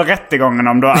handlade rättegången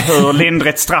om då? Hur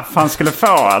lindrigt straff han skulle få?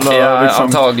 Eller, ja, liksom,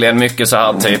 antagligen mycket så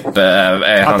här typ,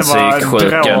 är han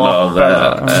psyksjuk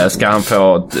eller ska han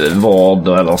få vård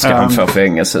eller ska han få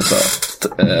fängelse? Så,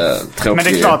 men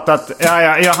det är klart att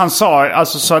han sa,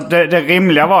 alltså, så det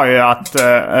rimliga var ju att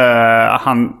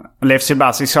Leif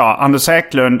Silbersky sa, Anders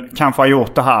Eklund kanske har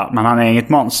gjort det här, men han är inget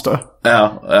monster.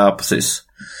 Ja, precis.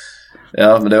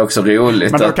 Ja, men det är också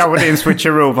roligt. Men då kanske din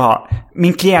switcheroo var,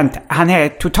 min klient, han är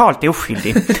totalt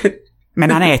oskyldig,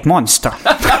 men han är ett monster.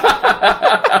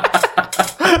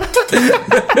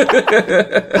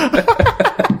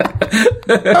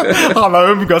 Han har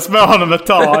umgås med honom ett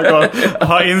tag och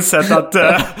har insett att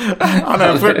han är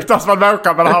en fruktansvärd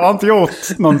människa, men han har inte gjort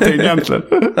någonting egentligen.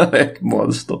 Han är ett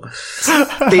monster.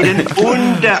 Det är den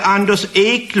onde Anders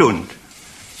Eklund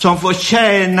som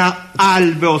förtjänar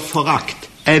all vår förakt,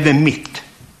 även mitt.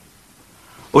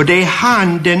 Och det är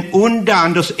han, den onde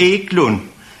Anders Eklund,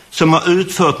 som har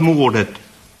utfört mordet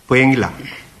på England.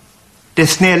 Det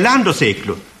snälla Anders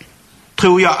Eklund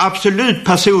tror jag absolut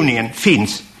personligen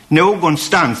finns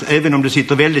någonstans, även om det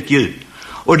sitter väldigt djupt.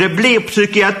 Och det blir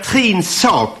psykiatrins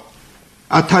sak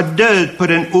att ta död på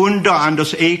den onda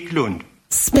Anders Eklund.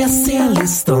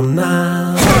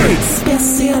 Specialisterna.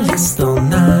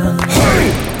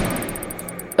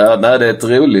 Ja, nej, det är ett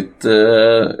roligt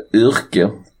yrke.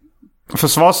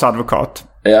 Försvarsadvokat.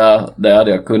 Ja, det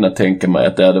hade jag kunnat tänka mig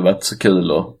att det hade varit så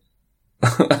kul. Och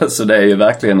alltså det är ju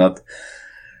verkligen att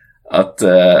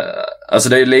alltså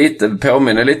det är lite,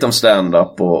 påminner lite om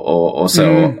stand-up och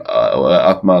så. Och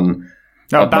att man...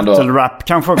 Ja, battle-rap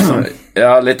kanske också.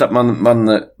 Ja, lite att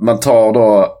man tar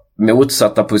då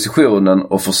motsatta positionen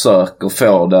och försöker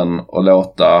få den att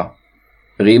låta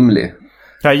rimlig.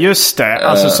 Ja, just det.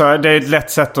 Alltså, så det är ett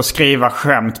lätt sätt att skriva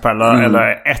skämt på.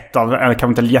 Eller kanske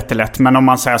inte jättelätt. Men om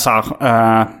man säger så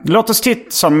här. Låt oss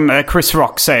titta, som Chris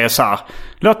Rock säger så här.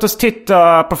 Låt oss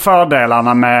titta på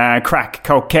fördelarna med crack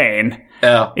cocaine.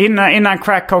 Ja. Innan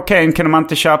crack cocaine kunde man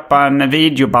inte köpa en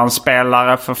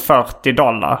videobandspelare för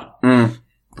 $40.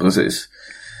 Precis.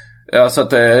 Ja, så att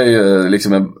det är ju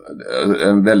liksom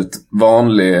en väldigt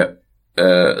vanlig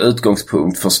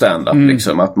utgångspunkt för stand-up.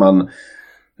 Liksom, att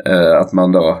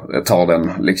man då tar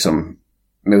den liksom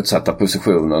motsatta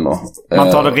positionen. Och,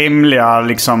 man tar det rimliga,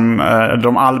 liksom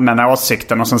de allmänna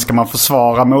åsikterna, och sen ska man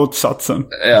försvara motsatsen.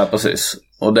 Ja, precis.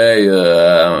 Och det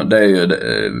är ju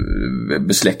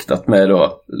besläktat med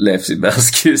då Leif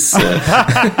Silberskys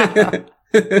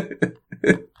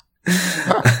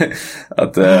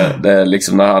att det är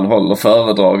liksom när han håller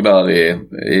föredrag där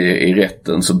i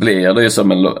rätten, så blir det ju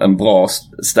som en bra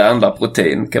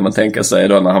stand-up-rutin, kan man tänka sig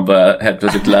då, när han börjar helt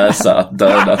plötsligt läsa att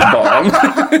döda ett barn.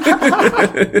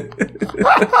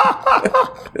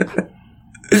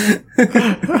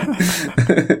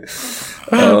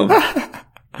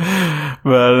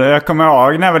 Men jag kommer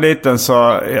ihåg när jag var liten,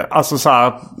 så alltså så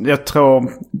här, jag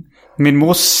tror min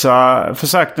morsa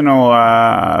försökte nog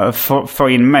få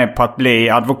in mig på att bli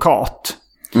advokat.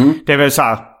 Det är väl så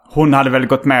här, hon hade väl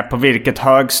gått med på vilket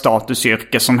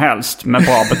högstatusyrke som helst med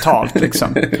bra betalt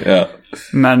liksom. Ja.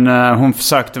 Men hon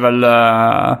försökte väl...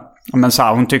 Men så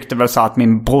här, hon tyckte väl så att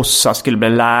min brorsa skulle bli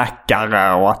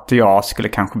läkare och att jag skulle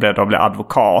kanske bli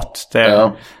advokat. Det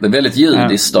är väldigt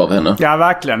judiskt av henne. Ja,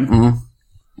 verkligen.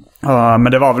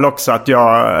 Men det var väl också att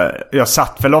jag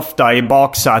satt väl ofta i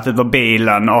baksätet på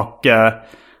bilen och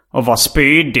var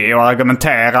spydig och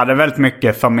argumenterade väldigt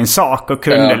mycket för min sak och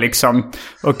kunde liksom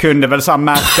och kunde väl så här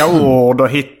märka ord och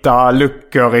hitta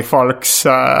luckor i folks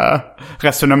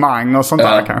resonemang och sånt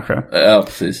där kanske. Ja,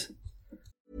 precis.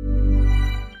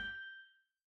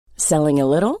 Selling a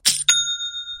little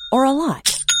or a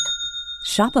lot?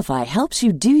 Shopify helps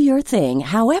you do your thing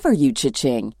however you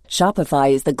cha-ching.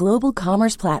 Shopify is the global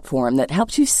commerce platform that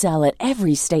helps you sell at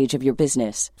every stage of your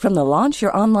business. From the launch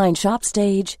your online shop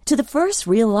stage to the first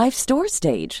real-life store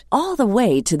stage, all the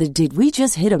way to the did we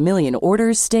just hit a million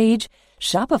orders stage.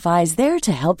 Shopify is there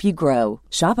to help you grow.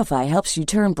 Shopify helps you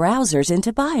turn browsers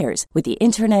into buyers with the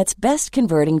internet's best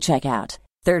converting checkout.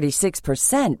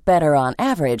 36% better on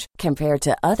average compared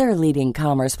to other leading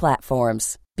commerce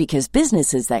platforms. Because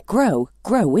businesses that grow,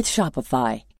 grow with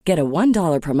Shopify. Get a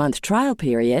 $1 per month trial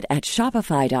period at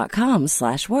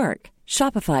shopify.com/work.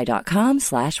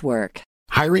 Shopify.com/work.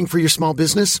 Hiring for your small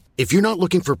business? If you're not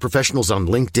looking for professionals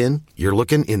on LinkedIn, you're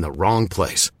looking in the wrong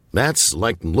place. That's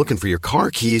like looking for your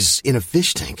car keys in a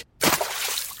fish tank.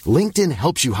 LinkedIn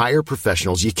helps you hire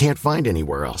professionals you can't find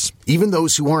anywhere else, even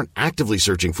those who aren't actively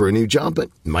searching for a new job but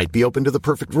might be open to the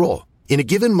perfect role. In a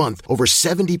given month, over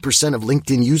 70% of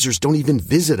LinkedIn users don't even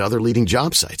visit other leading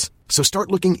job sites. So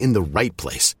start looking in the right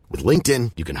place. With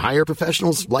LinkedIn, you can hire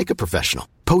professionals like a professional.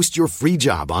 Post your free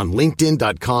job on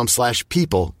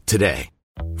linkedin.com/people today.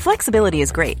 Flexibility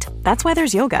is great. That's why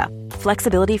there's yoga.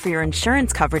 Flexibility for your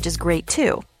insurance coverage is great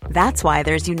too. That's why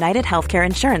there's United Healthcare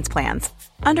Insurance Plans.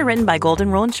 Underwritten by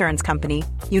Golden Rule Insurance Company,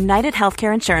 United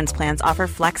Healthcare Insurance Plans offer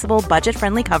flexible,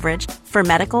 budget-friendly coverage for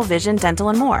medical, vision, dental,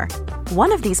 and more.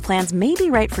 One of these plans may be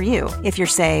right for you if you're,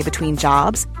 say, between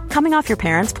jobs, coming off your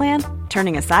parents' plan,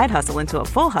 turning a side hustle into a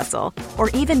full hustle, or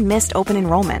even missed open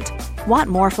enrollment. Want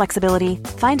more flexibility?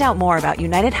 Find out more about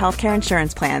United Healthcare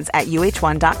Insurance Plans at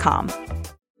uh1.com.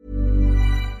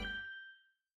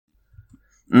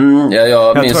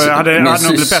 Jag tror jag hade nog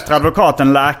blivit bättre advokat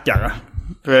än läkare.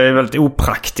 För jag är väldigt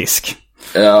opraktisk.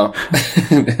 Ja,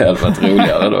 det hade varit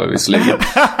roligare då visserligen.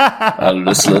 Hade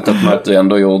du slutat med att du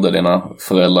ändå gjorde dina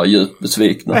föräldrar djupt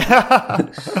besvikna.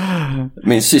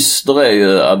 Min syster är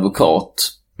ju advokat.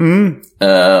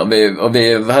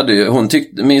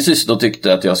 Min syster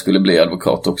tyckte att jag skulle bli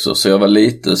advokat också. Så jag var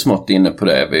lite smått inne på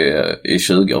det i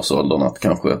 20-årsåldern att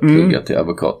kanske plugga till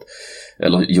advokat.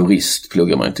 Eller jurist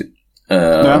pluggar man inte.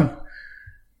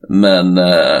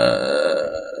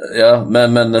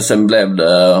 Men sen blev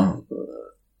det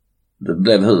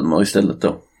blev humor istället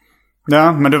då.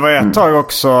 Ja, men det var ett tag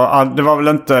också. Det var väl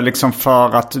inte liksom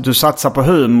för att du satsar på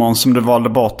humorn som du valde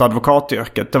bort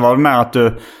advokatyrket. Det var väl mer att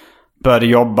du började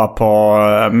jobba på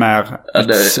mer...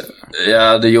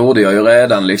 det gjorde jag ju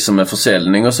redan liksom med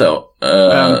försäljning och så.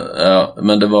 Ja,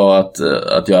 men det var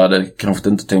att jag hade kanske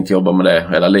inte tänkt jobba med det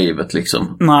hela livet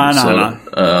liksom. Nej.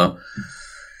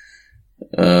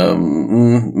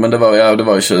 Men det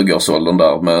var i 20-årsåldern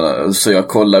där, men så jag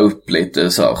kollade upp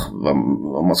lite så här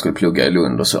om man skulle plugga i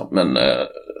Lund och så, men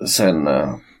sen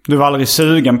du var aldrig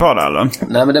sugen på det eller?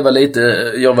 Nej, men det var lite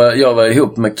jag var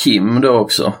ihop med Kim då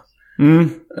också.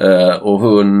 Och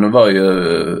hon var ju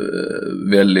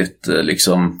väldigt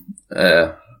liksom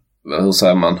hur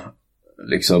säger man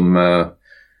liksom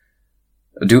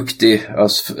duktig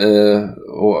alltså,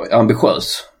 och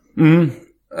ambitiös.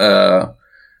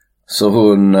 Så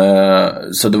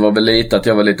det var väl lite att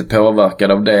jag var lite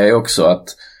påverkad av det också, att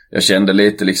jag kände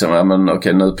lite liksom, ja men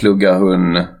okej, nu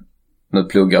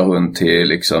pluggar hon till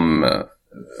liksom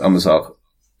så här,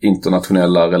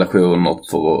 internationella relationer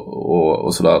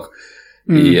och sådär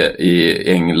i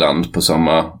England på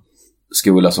samma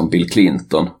skola som Bill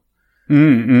Clinton.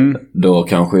 Då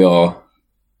kanske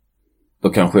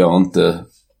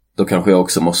jag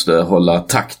också måste hålla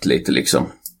takt lite liksom.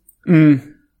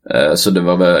 Så det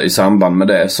var väl i samband med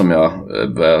det som jag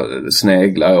började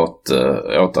snegla åt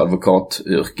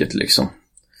advokatyrket liksom.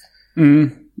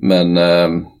 Men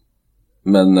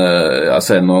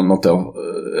sen något år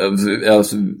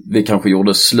vi kanske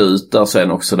gjorde slut där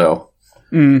sen också då.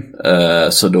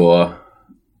 Så då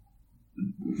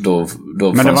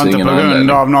men det var inte på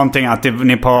grund av någonting att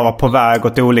ni var på väg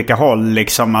åt olika håll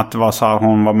liksom, att det var så här,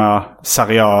 hon var mer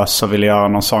seriös och ville göra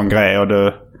någon sån grej och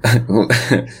du...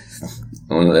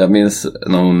 Jag minns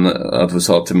att hon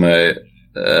sa till mig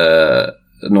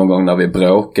någon gång när vi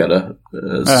bråkade,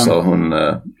 så hon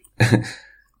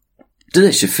Du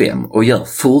är 25 och gör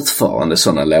fortfarande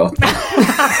såna låtar.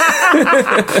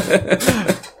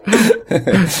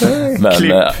 Men,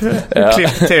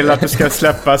 klipp till att du ska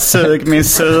släppa Sug min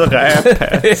sura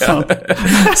EP.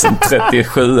 Som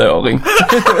 37-åring.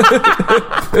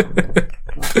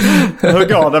 Hur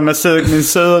går det med Sug min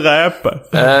sura EP?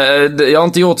 Jag har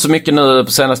inte gjort så mycket nu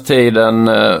på senaste tiden.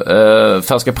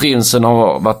 Färska Prinsen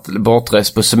har varit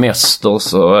bortrest på semester,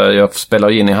 så jag spelar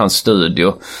in i hans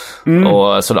studio.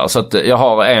 Och sådär. Så att jag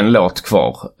har en låt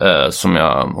kvar som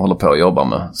jag håller på att jobba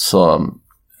med. Så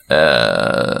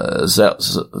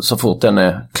fort den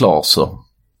är klar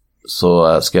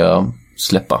så ska jag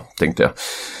släppa, tänkte jag.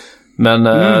 Men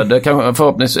det kan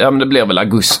förhoppningsvis, men det blir väl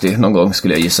augusti någon gång,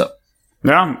 skulle jag gissa.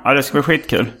 Ja, det ska bli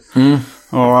skitkul.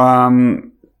 Och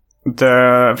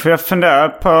för jag funderar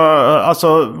på,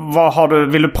 alltså,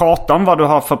 vill du prata om vad du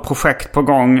har för projekt på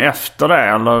gång efter det,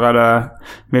 eller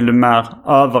vill du mer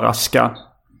överraska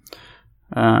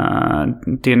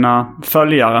dina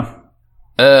följare?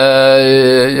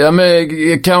 Ja, men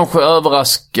kanske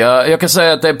överraska. Jag kan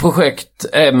säga att det projekt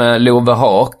är med Love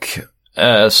Haak,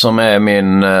 som är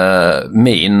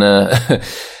min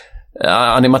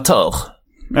animatör.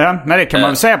 Ja, men det kan man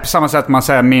väl säga på samma sätt man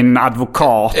säger min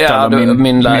advokat, ja, eller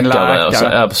min läkare. Alltså,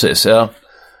 ja, precis, ja.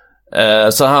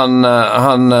 Så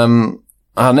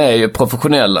han är ju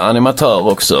professionell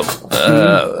animatör också.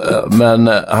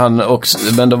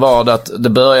 Men då var det att det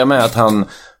började med att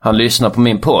han lyssnade på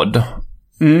min podd.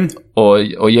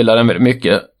 Och gillade den väldigt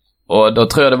mycket. Och då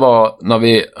tror jag det var när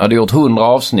vi hade gjort 100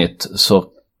 avsnitt, så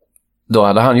då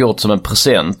hade han gjort som en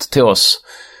present till oss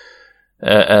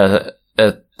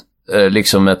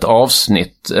liksom ett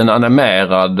avsnitt, en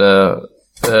animerad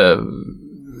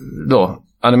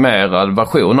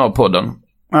version av podden.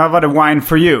 Var det Wine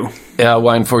for You?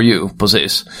 Ja, Wine for You,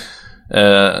 precis.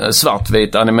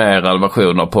 Svartvit animerad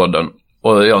version av podden.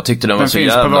 Och jag tyckte den var så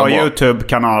jävla bra. Den finns på vår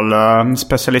YouTube-kanal,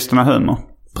 Specialisterna Humor.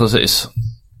 Precis.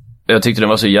 Jag tyckte den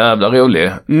var så jävla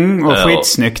rolig. Och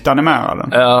skitsnyggt animerad.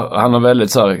 Ja, han har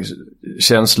väldigt så här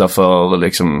känsla för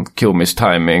liksom komisk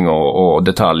timing och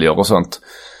detaljer och sånt.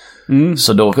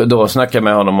 Så då snackade jag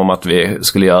med honom om att vi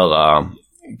skulle göra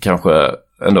kanske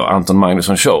ändå Anton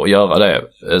Magnusson Show, göra det.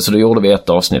 Så då gjorde vi ett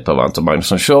avsnitt av Anton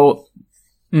Magnusson Show.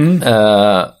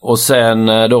 Och sen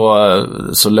då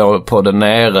så låg på det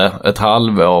nere ett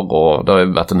halvår, och det har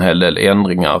ju varit en hel del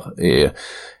ändringar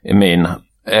i min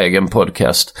egen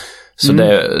podcast. Så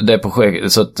det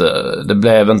projektet, så att det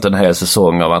blev inte en hel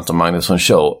säsong av Anton Magnusson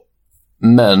Show.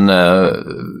 Men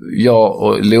jag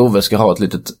och Love ska ha ett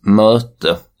litet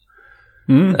möte.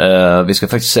 Vi ska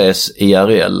faktiskt ses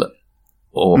IRL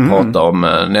och prata om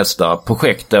nästa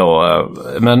projekt då.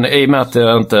 Men i och med att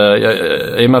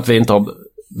vi inte har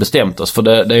bestämt oss, för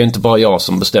det är ju inte bara jag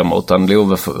som bestämmer, utan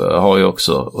Love har ju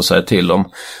också att säga till om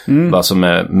vad som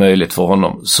är möjligt för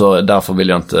honom. Så därför vill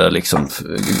jag inte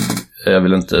jag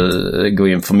vill inte gå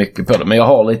in för mycket på det. Men jag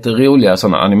har lite roliga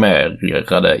sådana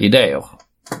animerade idéer.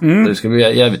 Det ska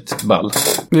bli jävligt ball.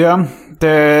 Ja,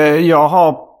 jag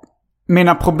har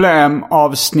mina problem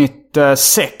avsnitt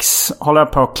 6 håller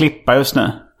jag på att klippa just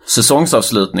nu.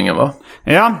 Säsongsavslutningen, va?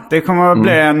 Ja, det kommer att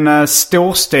bli en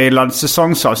storstilad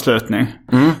säsongsavslutning.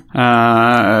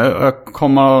 Jag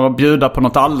kommer att bjuda på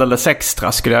något alldeles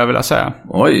extra, skulle jag vilja säga.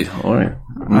 Oj.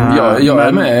 Jag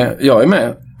är med. Ja,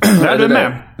 du är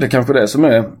med. Det är kanske det som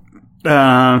är...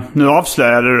 Nu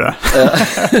avslöjade du det.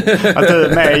 Att du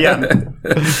är med igen.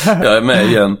 Jag är med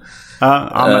igen.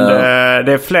 Ja, men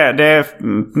det är fler. Det är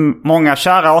många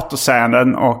kära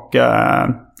återseenden och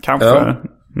kanske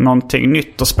någonting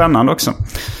nytt och spännande också.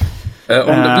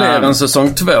 Om det blir en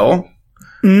säsong 2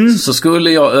 så skulle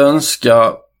jag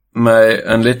önska mig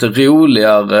en lite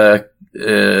roligare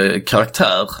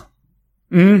karaktär.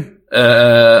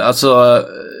 Alltså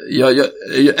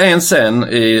en scen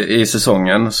i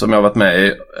säsongen som jag har varit med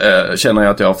i känner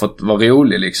jag att jag har fått vara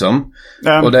rolig liksom.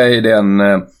 Och det är den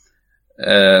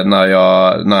när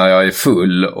jag är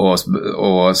full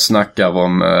och snackar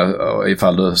om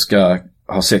ifall du ska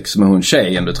ha sex med hon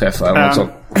tjejen du träffar eller något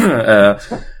sånt.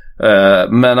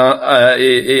 Men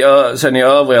sen i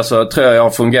övriga så tror jag har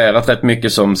fungerat rätt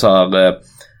mycket som så här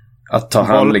att ta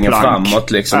handlingen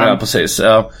framåt liksom. Ja, precis.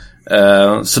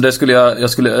 Så det jag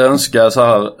skulle önska så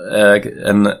här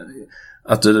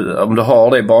att om du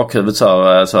har det i bakhuvudet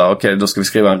så här okej, då ska vi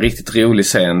skriva en riktigt rolig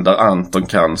scen där Anton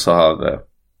kan så här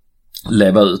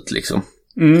leva ut liksom.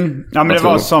 Ja, men det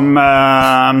var som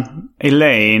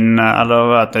Elaine, eller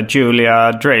vad heter det,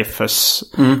 Julia Dreyfus.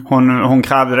 Hon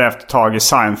krävde det efter tag i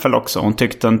Seinfeld också. Hon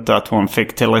tyckte inte att hon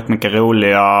fick tillräckligt mycket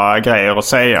roliga grejer att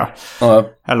säga.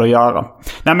 Eller göra.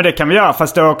 Nej, men det kan vi göra.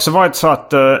 Fast det har också varit så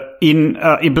att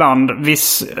ibland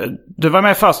du var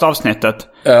med i första avsnittet.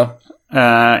 Ja.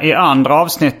 I andra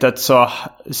avsnittet så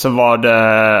var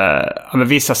det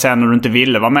vissa scener du inte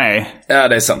ville vara med i. Ja,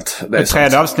 det är sant. Det är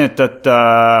tredje avsnittet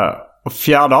och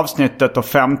fjärde avsnittet och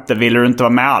femte ville du inte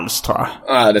vara med alls, tror jag.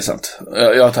 Ja, det är sant.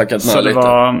 Jag har tackat nej lite.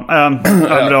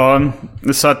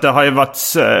 Så att det har ju varit...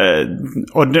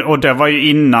 Och det var ju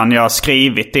innan jag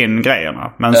skrivit in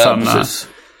grejerna. Men sen... precis.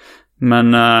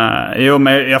 Men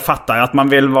jag fattar att man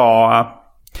vill vara...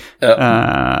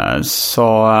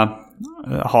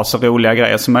 ha så roliga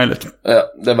grejer som möjligt. Ja,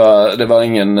 det var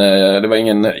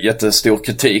ingen jättestor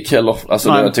kritik heller. Alltså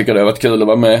jag tycker det har varit kul att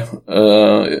vara med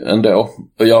ändå.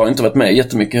 Och jag har inte varit med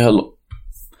jättemycket heller.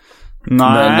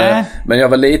 Nej. Men jag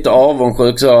var lite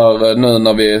avundsjuk så här, nu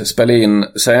när vi spelade in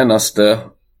senaste.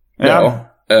 Jag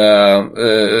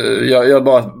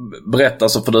bara berättar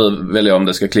så får du välja om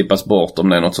det ska klippas bort om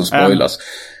det är något som spoilas.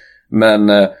 Men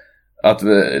att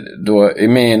då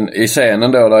i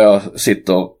scenen då där jag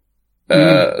sitter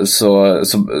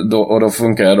då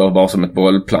funkar jag då bara som ett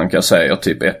bollplank. Jag säger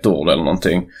typ ett ord eller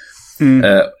någonting.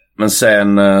 Men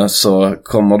sen så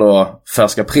kommer då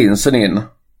Färska Prinsen in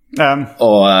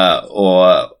och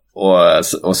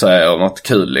säger något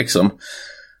kul liksom.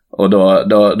 Och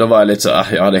då var jag lite så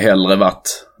jag hade hellre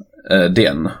varit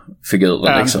den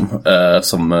figuren liksom.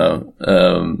 Som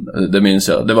det minns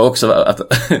jag. Det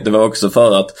var också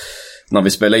för att när vi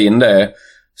spelade in det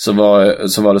så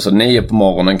var det så 9 på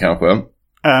morgonen kanske.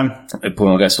 På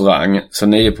en restaurang. Så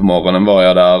 9 på morgonen var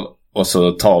jag där. Och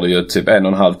så tar det ju typ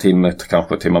 1,5 timme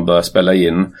kanske till man börjar spela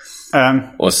in.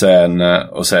 Och sen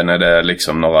är det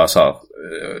liksom några så här,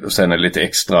 och sen är det lite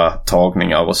extra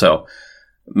tagningar och så.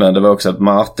 Men det var också att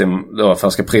Martin, då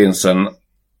Färska Prinsen,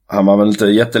 han var väl inte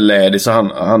jätteledig så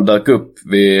han dök upp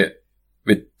vid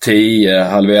 10,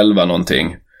 halv 11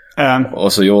 någonting.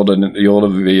 Och så gjorde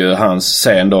vi ju hans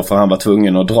scen då, för han var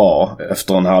tvungen att dra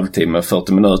efter en halvtimme,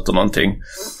 40 minuter någonting.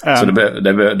 Så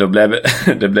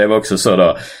det blev också så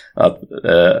då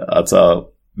att så här,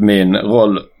 min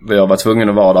roll, jag var tvungen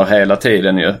att vara där hela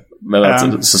tiden ju.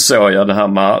 Men så såg jag det här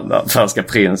med Färska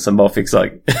Prinsen bara fick så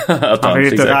att han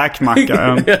fick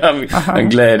räkmacka. Han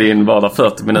gled in bara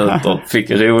 40 minuter,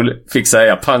 fick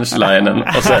säga punchlinen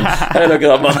och sen hej då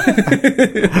grabbar.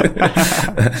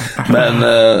 Men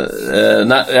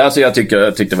nej, alltså jag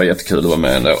tyckte det var jättekul att vara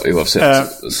med ändå oavsett.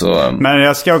 Men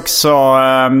jag ska också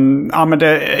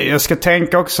jag ska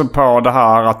tänka också på det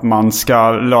här att man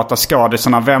ska låta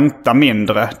skådisarna vänta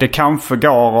mindre. Det kanske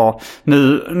går, och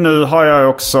nu har jag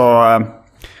också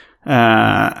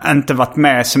inte varit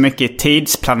med så mycket i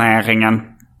tidsplaneringen.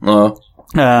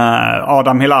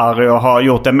 Adam Hilario har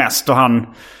gjort det mest, och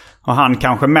han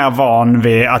kanske är mer van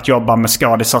vid att jobba med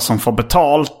skådisar som får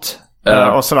betalt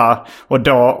och sådär. Och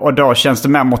då känns det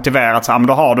mer motiverat. Så,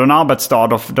 då har du en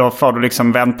arbetsdag, då får du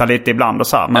liksom vänta lite ibland och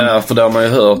så här. Men, för då har man ju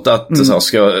hört att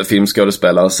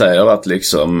filmskådespelare säger att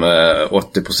liksom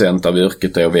 80% av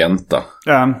yrket är att vänta.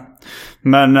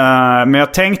 Men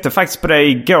jag tänkte faktiskt på det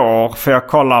igår, för jag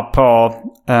kollade på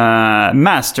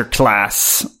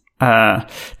Masterclass.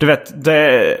 Du vet,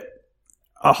 du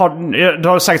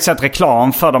har säkert sett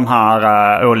reklam för de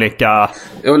här olika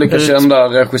kända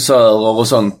regissörer och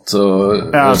sånt.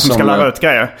 Som ska lära ut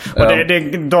grejer. Och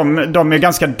de är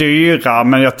ganska dyra,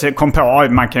 men jag kom på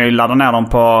att man kan ju ladda ner dem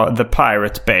på The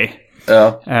Pirate Bay.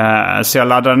 Så jag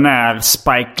laddade ner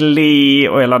Spike Lee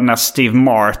och jag laddade ner Steve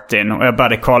Martin, och jag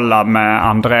började kolla med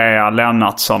Andrea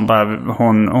Lennartsson.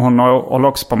 Hon håller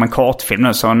också på med en kortfilm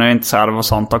nu, så hon är intresserad av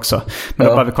sånt också. Men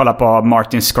då började vi kolla på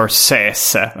Martin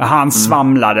Scorsese. Han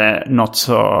svamlade något,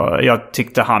 så jag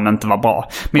tyckte han inte var bra.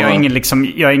 Men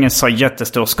jag är ingen så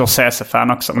jättestor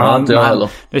Scorsese-fan också. Men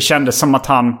det kändes som att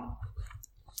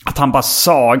han bara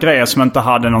sa grejer som inte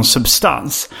hade någon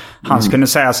substans. Han skulle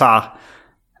säga så här: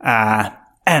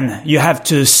 and you have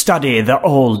to study the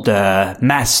old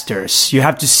masters. You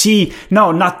have to see...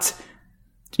 No, not...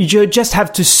 You just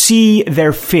have to see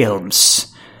their films.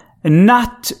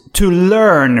 Not to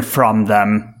learn from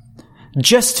them.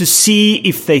 Just to see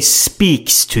if they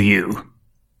speaks to you.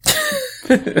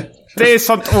 Det är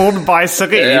sånt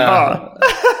ordbajseri.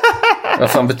 Vad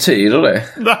fan betyder det?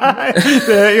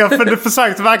 Nej, jag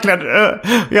försökte verkligen.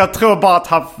 Jag tror bara att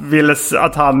han ville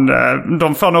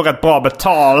de får nog rätt bra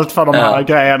betalt för de här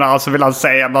grejerna, och så vill han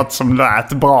säga något som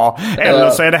lät bra. Eller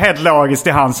så är det helt logiskt i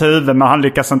hans huvud, men han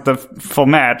lyckas inte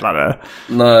förmedla det.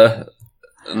 Nej.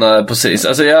 Nej, precis.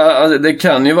 Alltså, det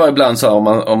kan ju vara ibland så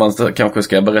här, om man kanske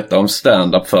ska berätta om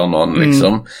stand-up för någon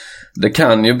liksom. Det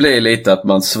kan ju bli lite att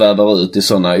man svävar ut i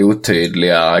sådana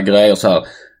otydliga grejer så här.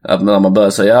 Att när man börjar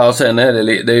säga, och sen är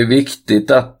det är ju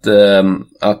viktigt att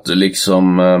du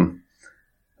liksom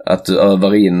att du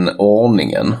övar in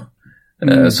ordningen.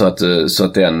 Så att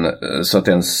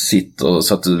den sitter,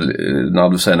 så att du, när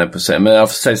du sen är på scen. Men jag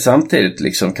får säga samtidigt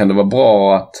liksom, kan det vara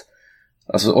bra att,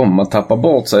 alltså om man tappar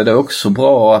bort sig, det är också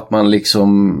bra att man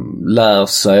liksom lär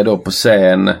sig då på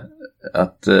scen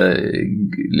att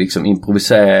liksom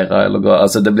improvisera eller,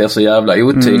 alltså det blir så jävla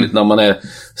otydligt när man är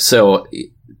så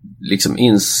liksom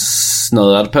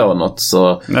insnöad på något,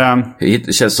 så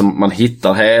det känns som man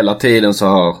hittar hela tiden så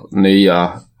här nya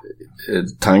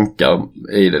tankar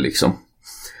i det liksom.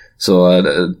 Så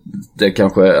det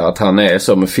kanske att han är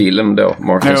så med film då,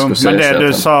 Martin Scorsese. Men det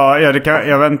du sa,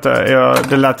 jag vet inte,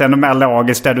 det lät ännu mer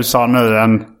logiskt det du sa nu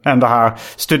än det här,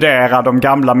 studera de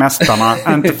gamla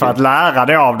mästarna, inte för att lära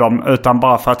dig av dem utan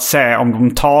bara för att se om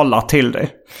de talar till dig.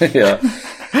 Ja.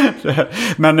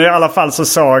 Men i alla fall så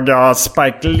såg jag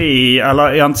Spike Lee,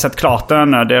 eller jag har inte sett klart det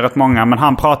ännu, det är rätt många, men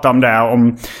han pratar om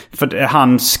det, för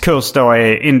hans kurs då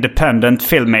är independent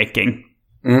filmmaking.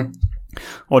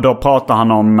 Och då pratar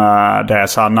han om det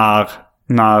så här,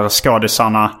 när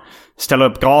skådisarna ställer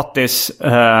upp gratis,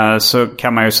 så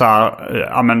kan man ju så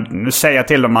här, säga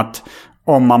till dem att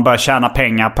om man börjar tjäna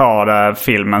pengar på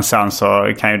filmen sen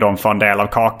så kan ju de få en del av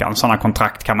kakan. Sådana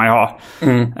kontrakt kan man ju ha.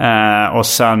 Och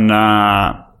sen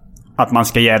att man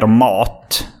ska ge dem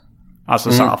mat.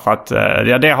 Alltså så här, för att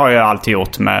det har jag alltid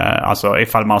gjort med, alltså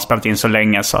ifall man har spelat in så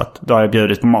länge så att då har jag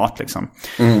bjudit på mat liksom.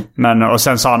 Men och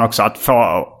sen sa han också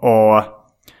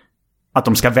att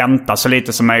de ska vänta så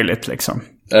lite som möjligt liksom.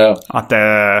 Att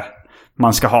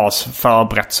man ska ha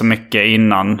förberett så mycket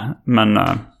innan, men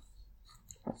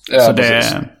så det.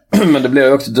 Men det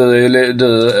blir också, du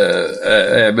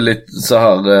är väl lite så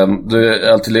här, du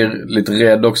är alltid lite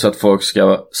rädd också att folk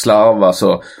ska slarva,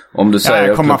 så om du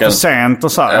säger komma för sent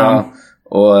och så här. Ja,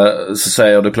 och så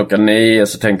säger du 9:00,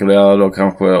 så tänker du då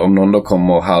kanske om någon då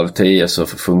kommer 9:30 så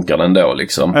funkar den då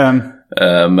liksom.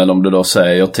 Men om du då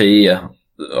säger 10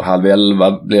 och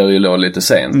 10:30 blir det ju då lite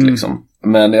sent liksom.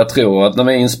 Men jag tror att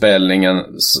med inspelningen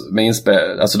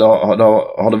alltså då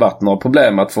har det varit några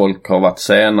problem att folk har varit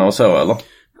sena och så, eller?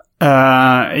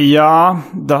 Ja,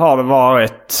 det har det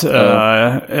varit.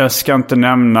 Jag ska inte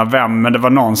nämna vem, men det var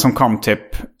någon som kom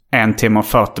typ 1 timme och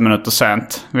 40 minuter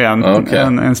sent vid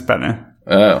en inspelning.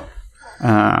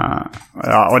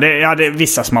 Och det är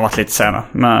vissa som har varit lite sena,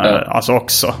 alltså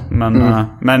också.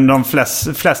 Men de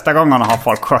flesta gångerna har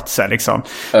folk skött sig liksom.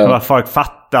 Folk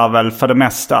fattar väl för det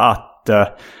mesta att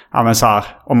så här,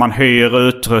 om man hyr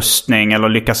utrustning eller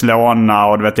lyckas låna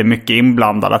och du vet, det är mycket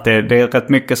inblandat, att det är rätt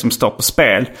mycket som står på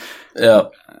spel.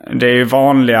 Det är ju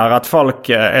vanligare att folk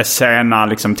är sena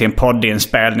liksom, till en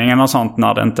poddinspelning och sånt,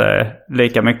 när det inte är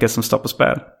lika mycket som står på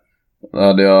spel.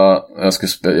 Jag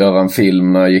skulle göra en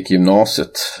film när jag gick i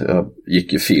gymnasiet. Jag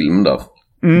gick i film där.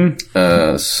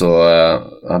 Så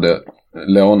hade jag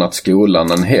lånat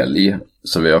skolan en helg,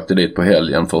 så vi åkte dit på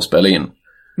helgen för att spela in.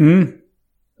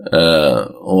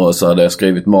 Och så hade jag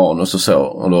skrivit manus och så.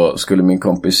 Och då skulle min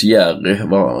kompis Jerry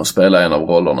spela en av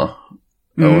rollerna.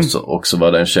 Och så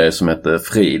var det en tjej som hette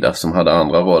Frida som hade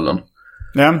andra rollen.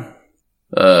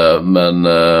 Men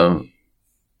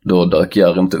då dök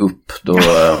Jerry inte upp. Då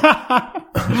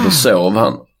sov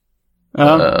han.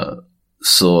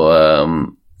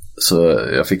 Så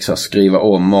jag fick så skriva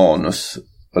om manus.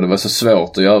 Och det var så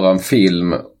svårt att göra en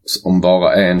film om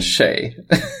bara en tjej.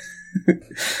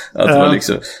 Att det var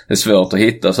liksom, det är svårt att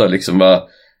hitta så liksom,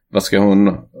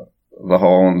 vad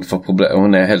har hon för problem?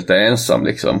 Hon är helt ensam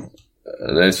liksom.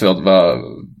 Det är svårt,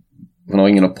 hon har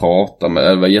ingen att prata med.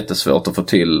 Det var jättesvårt att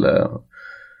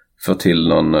få till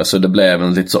någon, så det blev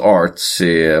en lite så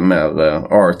mer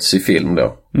artsy film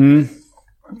då.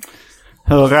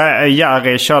 Hur är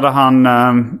Jerry? Körde han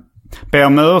be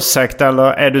om ursäkt, eller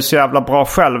är du så jävla bra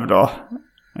själv då?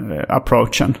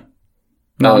 Approachen.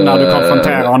 När du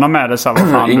konfronterar honom med det, så vad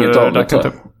fan, inget av det, tror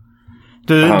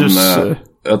jag.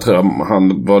 Jag tror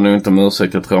han var nog inte med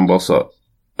ursäkt. Jag tror han bara sa,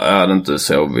 jag hade inte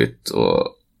sovit, och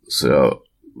så jag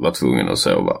var tvungen att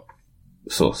sova.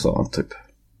 Så sa han typ.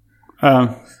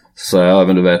 Så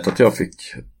men du vet att jag fick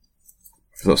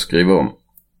skriva om.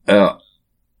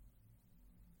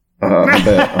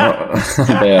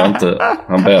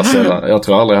 Han ber sällan. Jag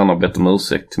tror aldrig han har bett om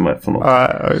ursäkt till mig för något.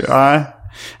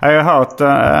 Jag har hört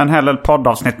en hel del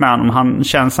poddavsnitt med honom. Han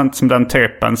känns inte som den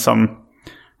typen som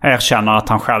erkänner att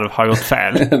han själv har gjort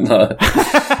fel.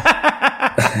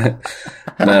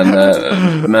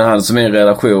 Men han som är i en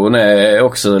relation är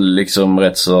också liksom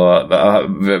rätt så...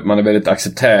 Man är väldigt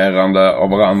accepterande av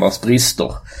varandras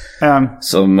brister.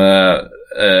 Som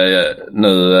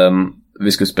nu...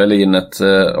 vi skulle spela in ett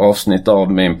avsnitt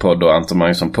av min podd och Anton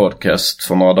Magnusson podcast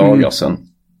för några dagar sedan.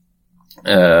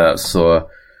 Så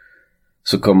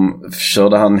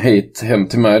körde han hem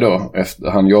till mig då.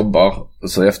 Han jobbar.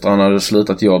 Så efter han hade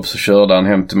slutat jobb så körde han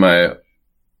hem till mig.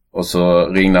 Och så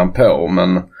ringde han på.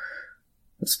 Men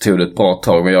så tog det ett bra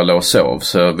tag och jag låg och sov.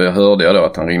 Så hörde jag då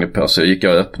att han ringde på. Så jag gick och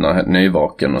öppnade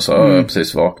nyvaken och så jag har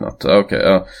precis vaknat.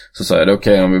 Så sa jag, det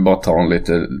okej om vi bara tar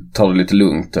det lite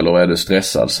lugnt. Eller är du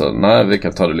stressad? Så nej, vi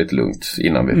kan ta det lite lugnt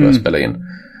innan vi börjar spela in.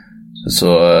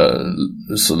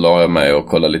 Så la jag mig och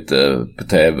kollade lite på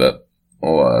tv.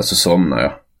 Och så somnade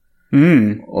jag.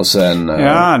 Och sen...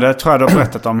 ja, det tror jag du har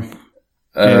berättat om.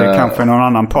 Kanske i någon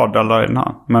annan podd eller i den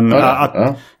här.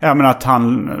 Men att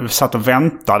han satt och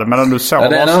väntade medan du sov.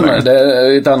 Det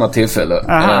är ett annat tillfälle.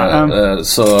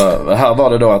 Så här var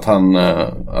det då att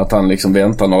han liksom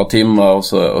väntade några timmar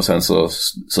och sen så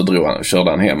körde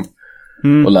han hem.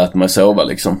 Och lät mig sova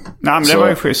liksom. Nej, men det var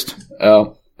ju schysst.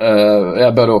 Ja,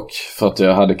 jag både och för att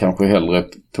jag hade kanske hellre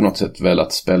på något sätt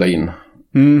velat spela in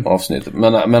avsnittet.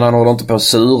 Men han håller inte på att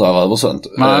sura över sånt.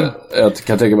 Jag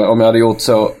kan tänka mig, om jag hade gjort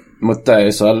så mot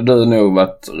dig så hade du nog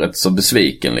varit rätt så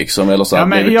besviken liksom. Eller så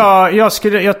men jag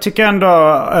tycker ändå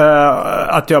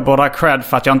att jag borde ha cred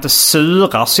för att jag inte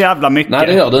surar så jävla mycket. Nej,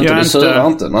 det gör du inte. Du surar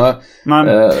inte. Nej. Men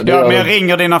jag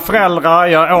ringer dina föräldrar.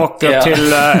 Jag åker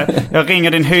till... jag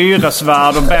ringer din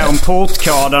hyresvärd och ber om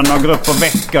portkoden och går upp och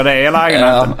väcker det i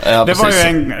lägenheten.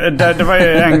 Det var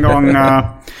ju en gång...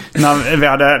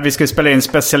 när vi skulle spela in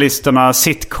specialisterna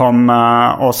sitcom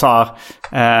och så här,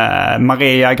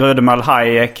 Maria Grudemöll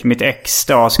Hayek, mitt ex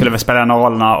då, skulle vi spela en av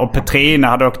rollerna. Och Petrina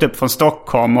hade åkt upp från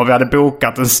Stockholm och vi hade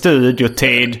bokat en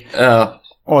studiotid.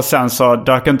 Och sen så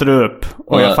dök inte du upp.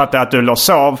 Och jag fattade att du låg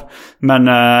sov. Men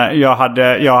jag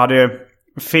hade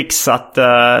fixat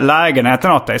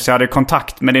lägenheten åt dig. Så jag hade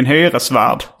kontakt med din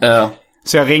hyresvärd.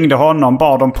 Så jag ringde honom,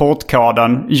 bad om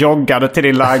portkoden, joggade till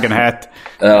din lägenhet,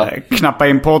 knappade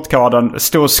in portkoden,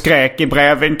 stod och skrek i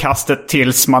brevinkastet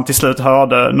tills man till slut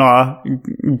hörde några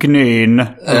gnyn.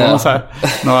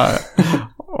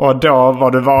 Och då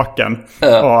var du vaken.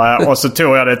 Och så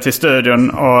tog jag det till studion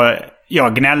och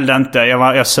jag gnällde inte,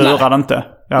 jag surade inte.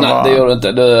 Nej, det gjorde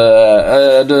inte.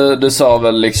 Du sa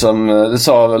väl liksom, ett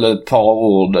par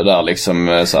ord där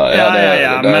liksom så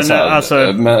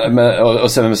här,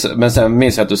 men sen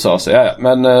minns jag att du sa så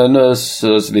men nu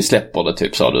så, vi släpper det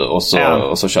typ, sa du, och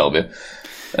så kör vi.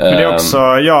 Men det är också,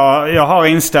 jag har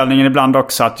inställningen ibland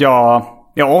också att jag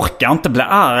orkar inte bli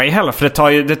arg heller, för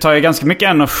det tar ju ganska mycket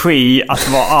energi att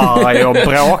vara arg och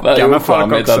bråka med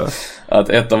folk också. Att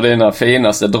ett av dina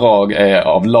finaste drag är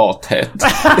av lathet.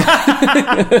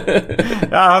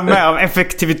 Ja, mer av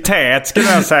effektivitet skulle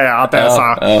jag säga att det är så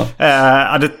här.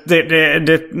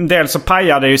 Dels så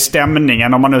pajar det ju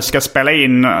stämningen om man nu ska spela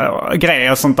in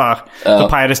grejer och sånt där. Då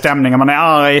pajar det stämningen, man är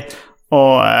arg.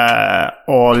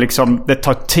 Och liksom det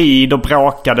tar tid att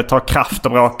bråka, det tar kraft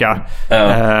att bråka.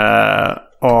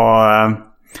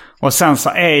 Och sen så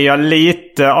är jag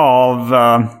lite av...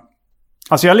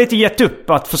 Alltså jag har lite gett upp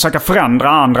att försöka förändra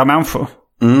andra människor.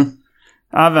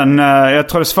 Även, jag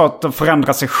tror det är svårt att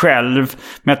förändra sig själv.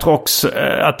 Men jag tror också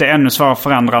att det är ännu svårare att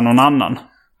förändra någon annan.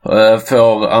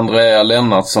 Får Andrea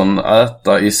Lennartsson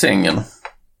äta i sängen?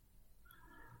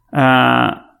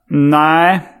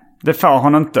 Nej, det får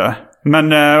hon inte.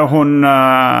 Men hon...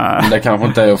 Det kanske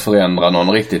inte är att förändra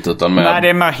någon riktigt utan mer... Nej, det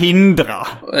är mer hindra.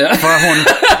 För hon...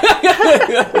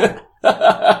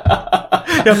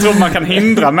 Jag tror man kan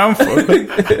hindra människor.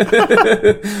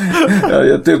 Jag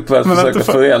är typ på att försöka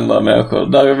förändra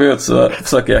människor. Däremot så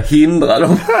försöker jag hindra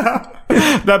dem.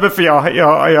 Därför för jag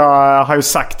har ju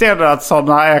sagt det att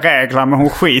sådana är regler, men hon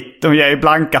ger ju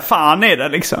blanka fan i det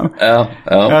liksom.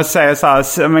 Jag säger så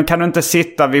här, men kan du inte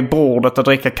sitta vid bordet och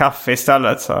dricka kaffe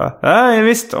istället? Så, ja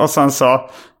visst. Och sen så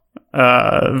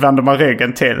vänder man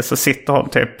ryggen till, så sitter hon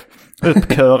typ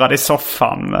uppkurad i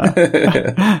soffan med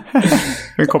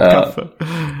en kopp kaffe.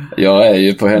 Jag är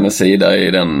ju på hennes sida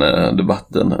i den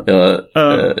debatten.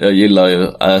 Jag gillar ju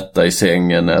att äta i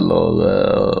sängen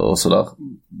och sådär.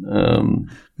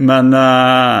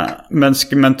 Men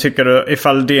tycker du,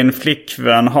 ifall din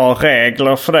flickvän har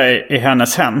regler för dig i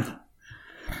hennes hem,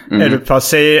 är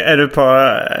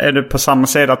du på samma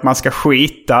sida att man ska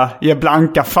ge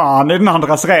blanka fan i den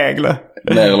andras regler?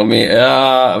 Mer eller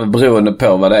mindre, beroende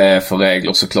på vad det är för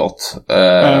regler såklart.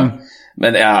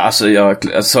 Men ja, alltså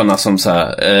sådana som så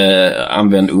här,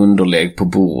 använd underlägg på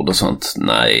bord och sånt.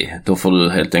 Nej, då får du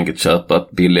helt enkelt köpa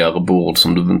ett billigare bord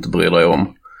som du inte bryr dig om.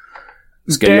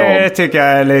 Det tycker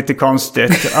jag är lite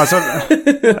konstigt. Alltså,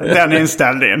 den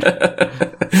inställningen.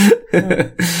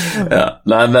 Ja,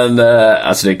 nej men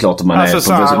alltså det är klart att man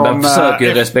alltså,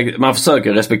 man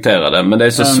försöker respektera det, men det är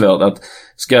så svårt att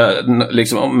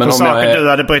liksom, men om saker du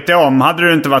hade brytt dig om, hade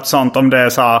du inte varit sånt om det är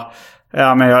så här,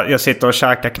 ja men jag sitter och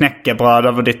käkar knäckebröd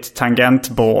över ditt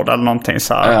tangentbord eller någonting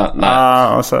så här. Ja,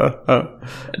 nej. Och så,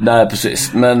 nej,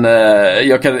 precis. Men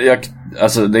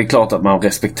alltså det är klart att man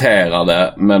respekterar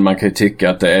det, men man kan ju tycka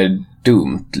att det är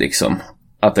dumt liksom.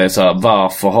 Att det är så här,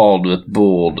 varför har du ett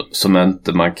bord som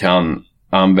inte man kan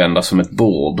använda som ett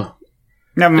bord?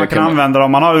 Ja, men man kan använda det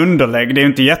om man har underlägg. Det är ju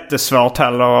inte jättesvårt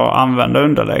heller att använda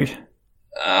underlägg.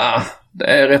 Det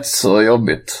är rätt så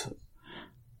jobbigt.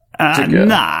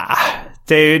 Nej,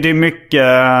 det är mycket...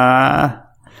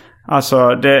 Alltså,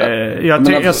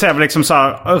 jag ser väl liksom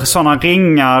sådana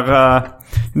ringar...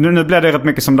 Nu blir det rätt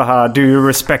mycket som det här Do You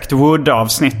Respect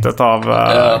Wood-avsnittet av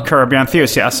Curb Your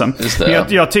Enthusiasm. Men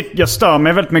jag stör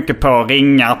mig väldigt mycket på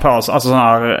ringar på, alltså sådana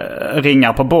här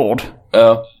ringar på bord.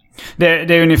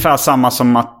 Det är ungefär samma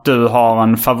som att du har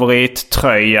en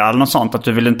favorittröja eller något sånt, att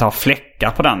du vill inte ha fläckar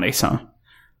på den liksom.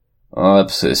 Ja,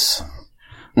 precis.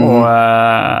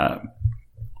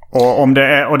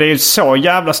 Och det är så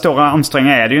jävla stora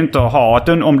ansträngningar är det ju inte att ha.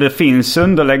 Om det finns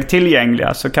underlägg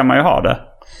tillgängliga så kan man ju ha det.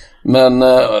 Men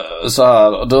så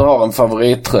här, du har en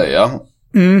favorittröja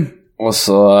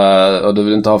och du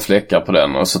vill inte ha fläckar på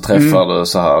den, och så träffar du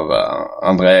så här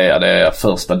Andrea, det är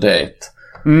första dejt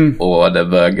och det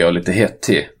börjar gå lite hett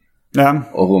till.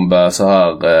 Och hon börjar så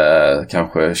här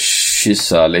kanske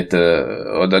kyssa lite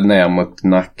och det ner mot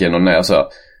nacken och ner så.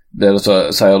 Det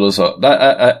så säger du så,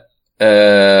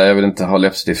 jag vill inte ha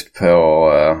läppstift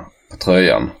på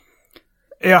tröjan.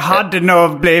 Jag hade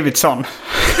nog blivit sån.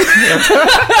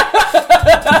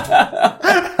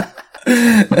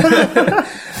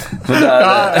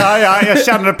 Jag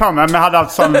kände det på mig. Men jag hade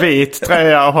haft sån vit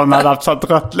tröja och hon hade haft sån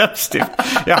rött läppstift.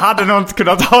 Jag hade nog inte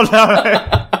kunnat hålla mig.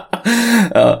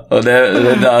 Ja, och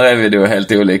det där är vi då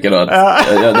helt olika då.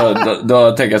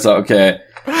 Då tänker jag så, okej.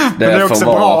 Men det är också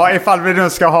bra, ifall vi nu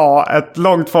ska ha ett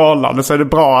långt förhållande så är det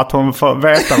bra att hon får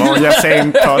veta vad hon ger sig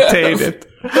in på tidigt.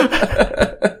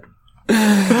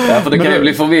 Ja, för det kan ju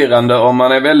bli förvirrande om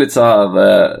man är väldigt så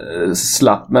här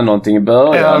slapp med någonting i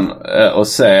början och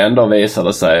sen då visar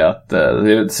det sig att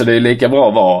så det är lika bra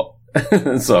att vara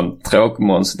en sån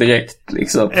tråkmåns direkt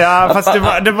liksom. Ja, fast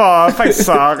det var faktiskt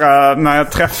så här när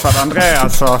jag träffade Andrea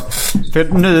så,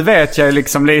 för nu vet jag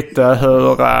liksom lite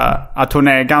hur att hon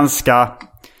är ganska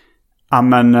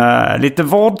lite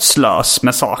vårdslös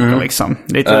med saker liksom.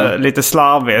 Lite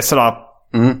slarvig sådär.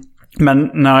 Men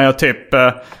när jag typ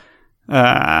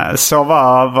sov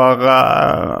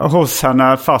över hos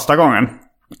henne första gången,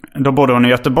 då bodde hon i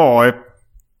Göteborg,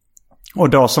 och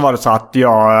då så var det så att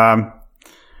jag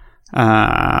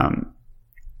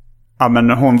men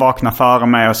hon vaknade före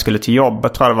mig och skulle till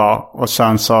jobbet tror jag det var, och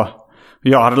sen så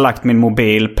jag hade lagt min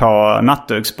mobil på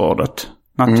nattduksbordet.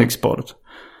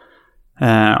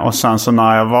 Och sen så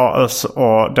när jag var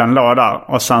och den låg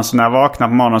där, och sen så när jag vaknade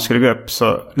på morgonen och skulle gå upp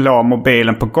så låg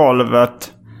mobilen på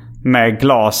golvet med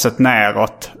glaset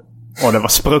neråt och det var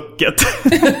sprucket.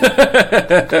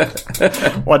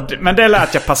 Men det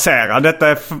lät jag passera.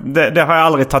 Det har jag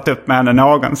aldrig tagit upp med henne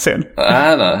någonsin.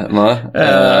 Nej.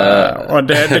 Och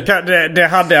det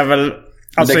hade jag väl.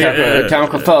 Alltså, det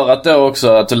kanske för att då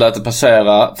också att du lät det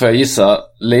passera, för jag gissa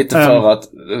lite för att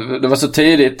det var så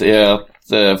tidigt i ett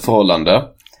förhållande.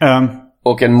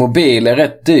 Och en mobil är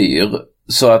rätt dyr.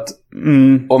 Så att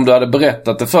om du hade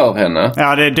berättat det för henne.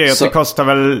 Ja, det är dyrt. Det kostar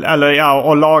väl,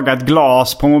 att laga ett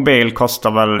glas på mobil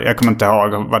kostar väl, jag kommer inte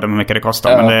ihåg vad mycket det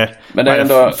kostar. Men det är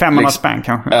ändå 500 spänn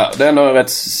kanske. Ja, det är ändå en rätt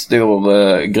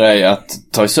stor grej att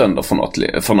ta sönder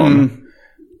för någon.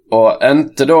 Och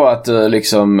inte då att du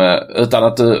liksom, utan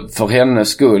att du för hennes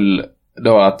skull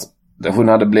då att hon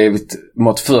hade blivit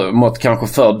mått kanske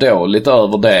för dåligt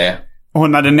över det.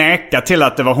 Hon hade nekat till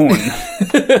att det var hon.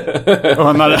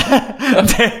 Hon hade,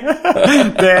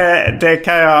 det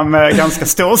kan jag med ganska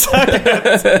stor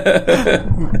säkerhet.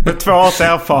 Med 2 års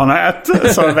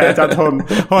erfarenhet så vet jag att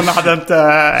hon hade inte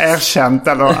erkänt,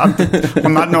 eller att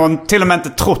hon hade någon till och med inte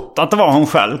trott att det var hon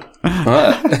själv.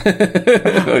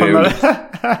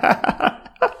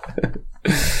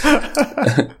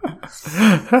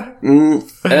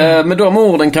 Med de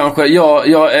orden kanske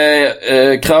jag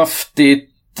är kraftigt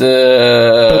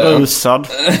berusad.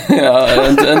 Ja,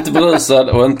 inte berusad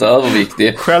och inte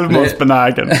överviktig.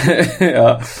 Självmordsbenägen.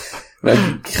 Ja. Men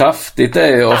kraftigt är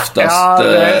ju oftast...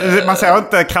 man säger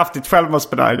inte kraftigt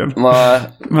självmordsbenägen. Nej.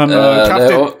 Men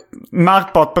kraftigt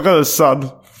märkbart berusad.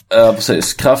 Ja,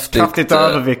 precis. Kraftigt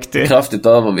överviktig. Kraftigt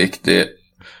överviktig.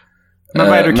 Men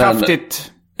vad är du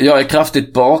kraftigt? Jag är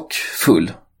kraftigt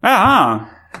bakfull. Jaha.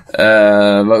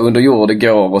 Var under jord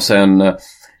igår och sen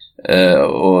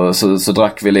och så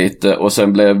drack vi lite och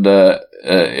sen blev det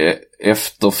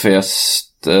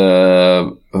efterfest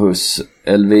hos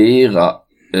Elvira.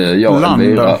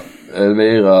 Elvira,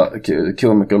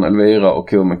 komikern Elvira och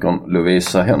komikern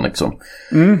Lovisa Henriksson.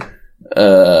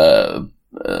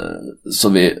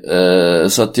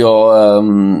 Så att jag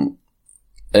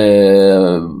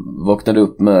vaknade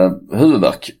upp med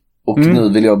huvudvärk och nu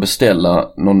vill jag beställa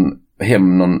någon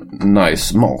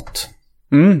nice mat.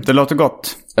 Det låter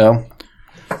gott. Ja.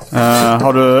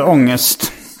 Har du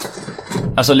ångest?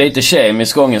 Alltså lite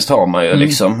kemisk ångest har man ju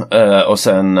liksom. Och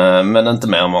sen, men inte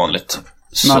mer än vanligt.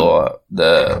 Så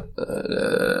det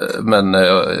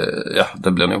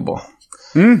blir nog bra.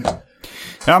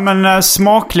 Ja, men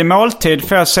smaklig måltid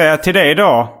får jag säga till dig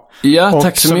idag. Ja, och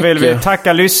tack så mycket. Och så vill vi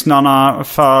tacka lyssnarna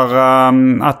för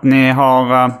att ni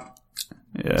har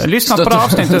lyssnat på det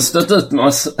avsnittet. Stått ut med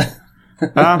oss.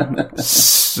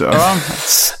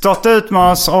 Stått ut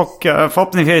med oss och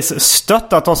förhoppningsvis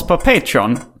stöttat oss på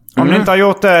Patreon. Om ni inte har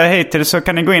gjort det hittills så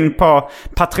kan ni gå in på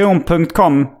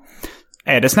patreon.com.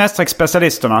 Är det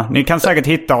 /specialisterna? Ni kan säkert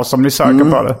hitta oss om ni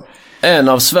söker på det. En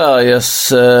av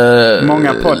Sveriges...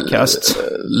 många podcasts.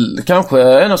 Kanske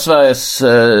en av Sveriges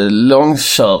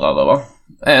långkörare, va?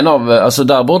 Alltså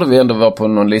där borde vi ändå vara på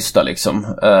någon lista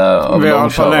liksom. Vi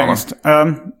har på längst.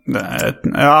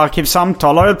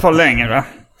 Arkivsamtal har ju på längre.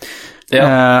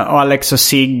 Ja. Och Alex och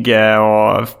Sigge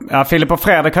och Filip och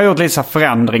Fredrik har gjort lite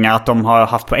förändringar. Att de har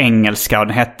haft på engelska och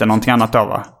det hette någonting annat då,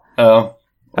 va? Ja.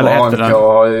 Eller och Anka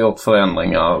har ju gjort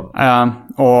förändringar.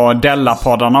 Och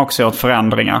Della-poddarna har också gjort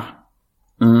förändringar.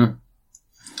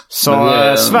 Så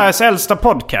Sveriges äldsta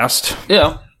podcast.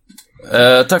 Ja.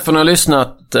 Tack för att ni har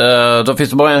lyssnat. Då finns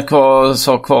det bara en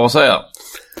sak kvar att säga.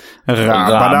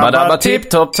 Rabba tipp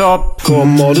topp.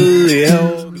 Kommer du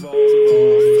ihåg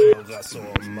förra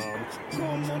sommaren?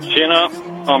 Tjena,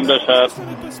 Anders här.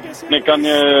 Ni kan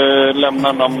ju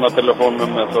lämna namn och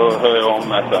telefonnummer så hör jag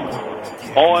om er sen.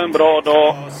 Ha en bra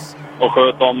dag och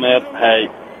sköt om er.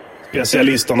 Hej.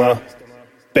 Specialisterna,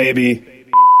 baby.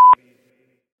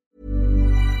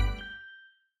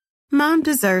 Mom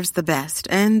deserves the best,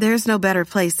 and there's no better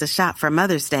place to shop for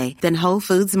Mother's Day than Whole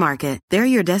Foods Market. They're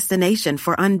your destination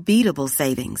for unbeatable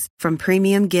savings, from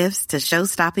premium gifts to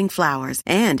show-stopping flowers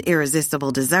and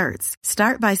irresistible desserts.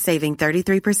 Start by saving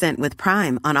 33% with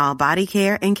Prime on all body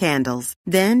care and candles.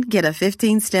 Then get a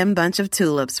 15-stem bunch of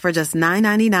tulips for just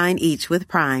 $9.99 each with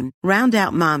Prime. Round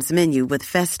out Mom's menu with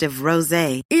festive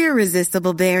rosé,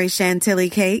 irresistible berry chantilly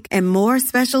cake, and more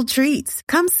special treats.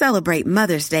 Come celebrate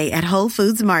Mother's Day at Whole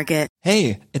Foods Market.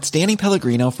 Hey, it's Danny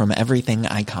Pellegrino from Everything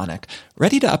Iconic.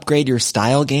 Ready to upgrade your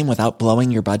style game without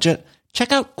blowing your budget?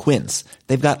 Check out Quince.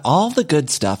 They've got all the good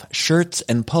stuff, shirts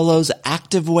and polos,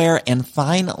 activewear, and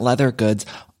fine leather goods,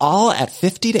 all at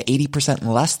 50 to 80%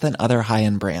 less than other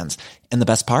high-end brands. And the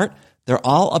best part? They're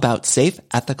all about safe,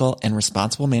 ethical, and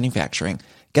responsible manufacturing.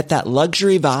 Get that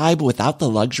luxury vibe without the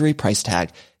luxury price tag.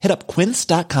 Hit up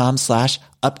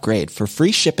quince.com/upgrade for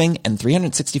free shipping and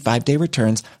 365-day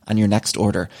returns on your next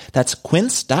order. That's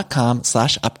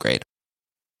quince.com/upgrade.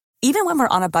 Even when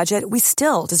we're on a budget, we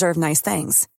still deserve nice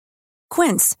things.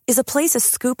 Quince is a place to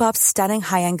scoop up stunning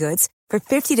high-end goods for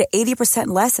 50 to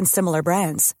 80% less than similar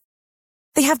brands.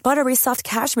 They have buttery soft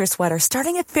cashmere sweaters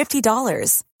starting at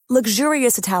 $50,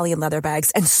 luxurious Italian leather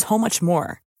bags, and so much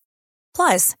more.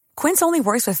 Plus, Quince only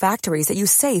works with factories that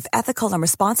use safe, ethical, and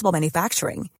responsible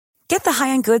manufacturing. Get the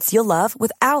high-end goods you'll love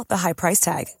without the high price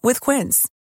tag with Quince.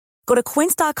 Go to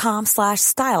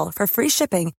quince.com/style for free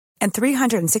shipping and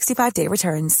 365-day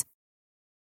returns.